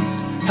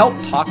iTunes. Help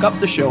talk up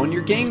the show in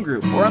your game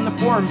group or on the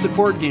forums at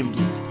Board Game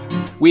Geek.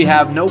 We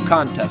have no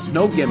contests,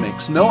 no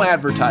gimmicks, no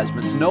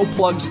advertisements, no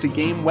plugs to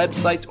game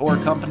websites or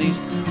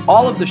companies.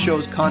 All of the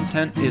show's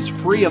content is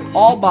free of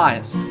all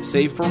bias,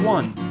 save for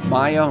one,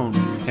 my own,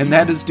 and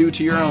that is due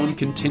to your own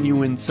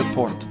continuing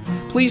support.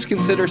 Please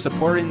consider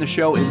supporting the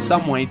show in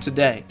some way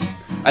today.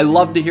 I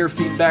love to hear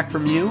feedback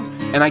from you,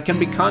 and I can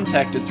be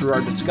contacted through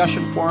our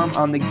discussion forum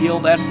on the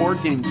Guild at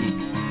Board Game Geek,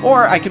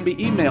 or I can be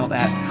emailed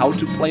at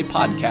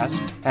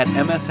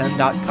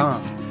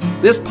howtoplaypodcast@msn.com.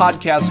 This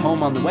podcast's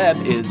home on the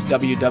web is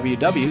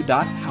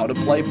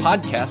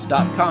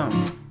www.howtoplaypodcast.com.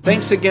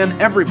 Thanks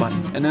again, everybody,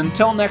 and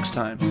until next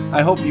time,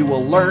 I hope you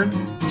will learn,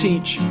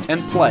 teach,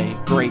 and play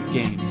great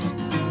games.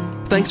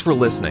 Thanks for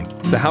listening.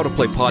 The How to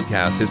Play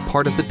podcast is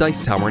part of the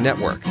Dice Tower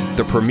Network,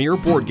 the premier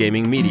board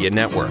gaming media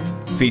network,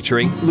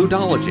 featuring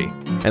Ludology,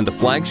 and the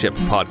flagship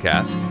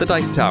podcast, The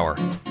Dice Tower.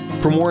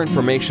 For more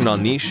information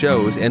on these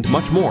shows and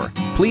much more,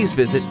 please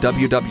visit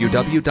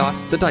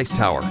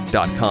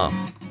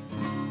www.thedicetower.com.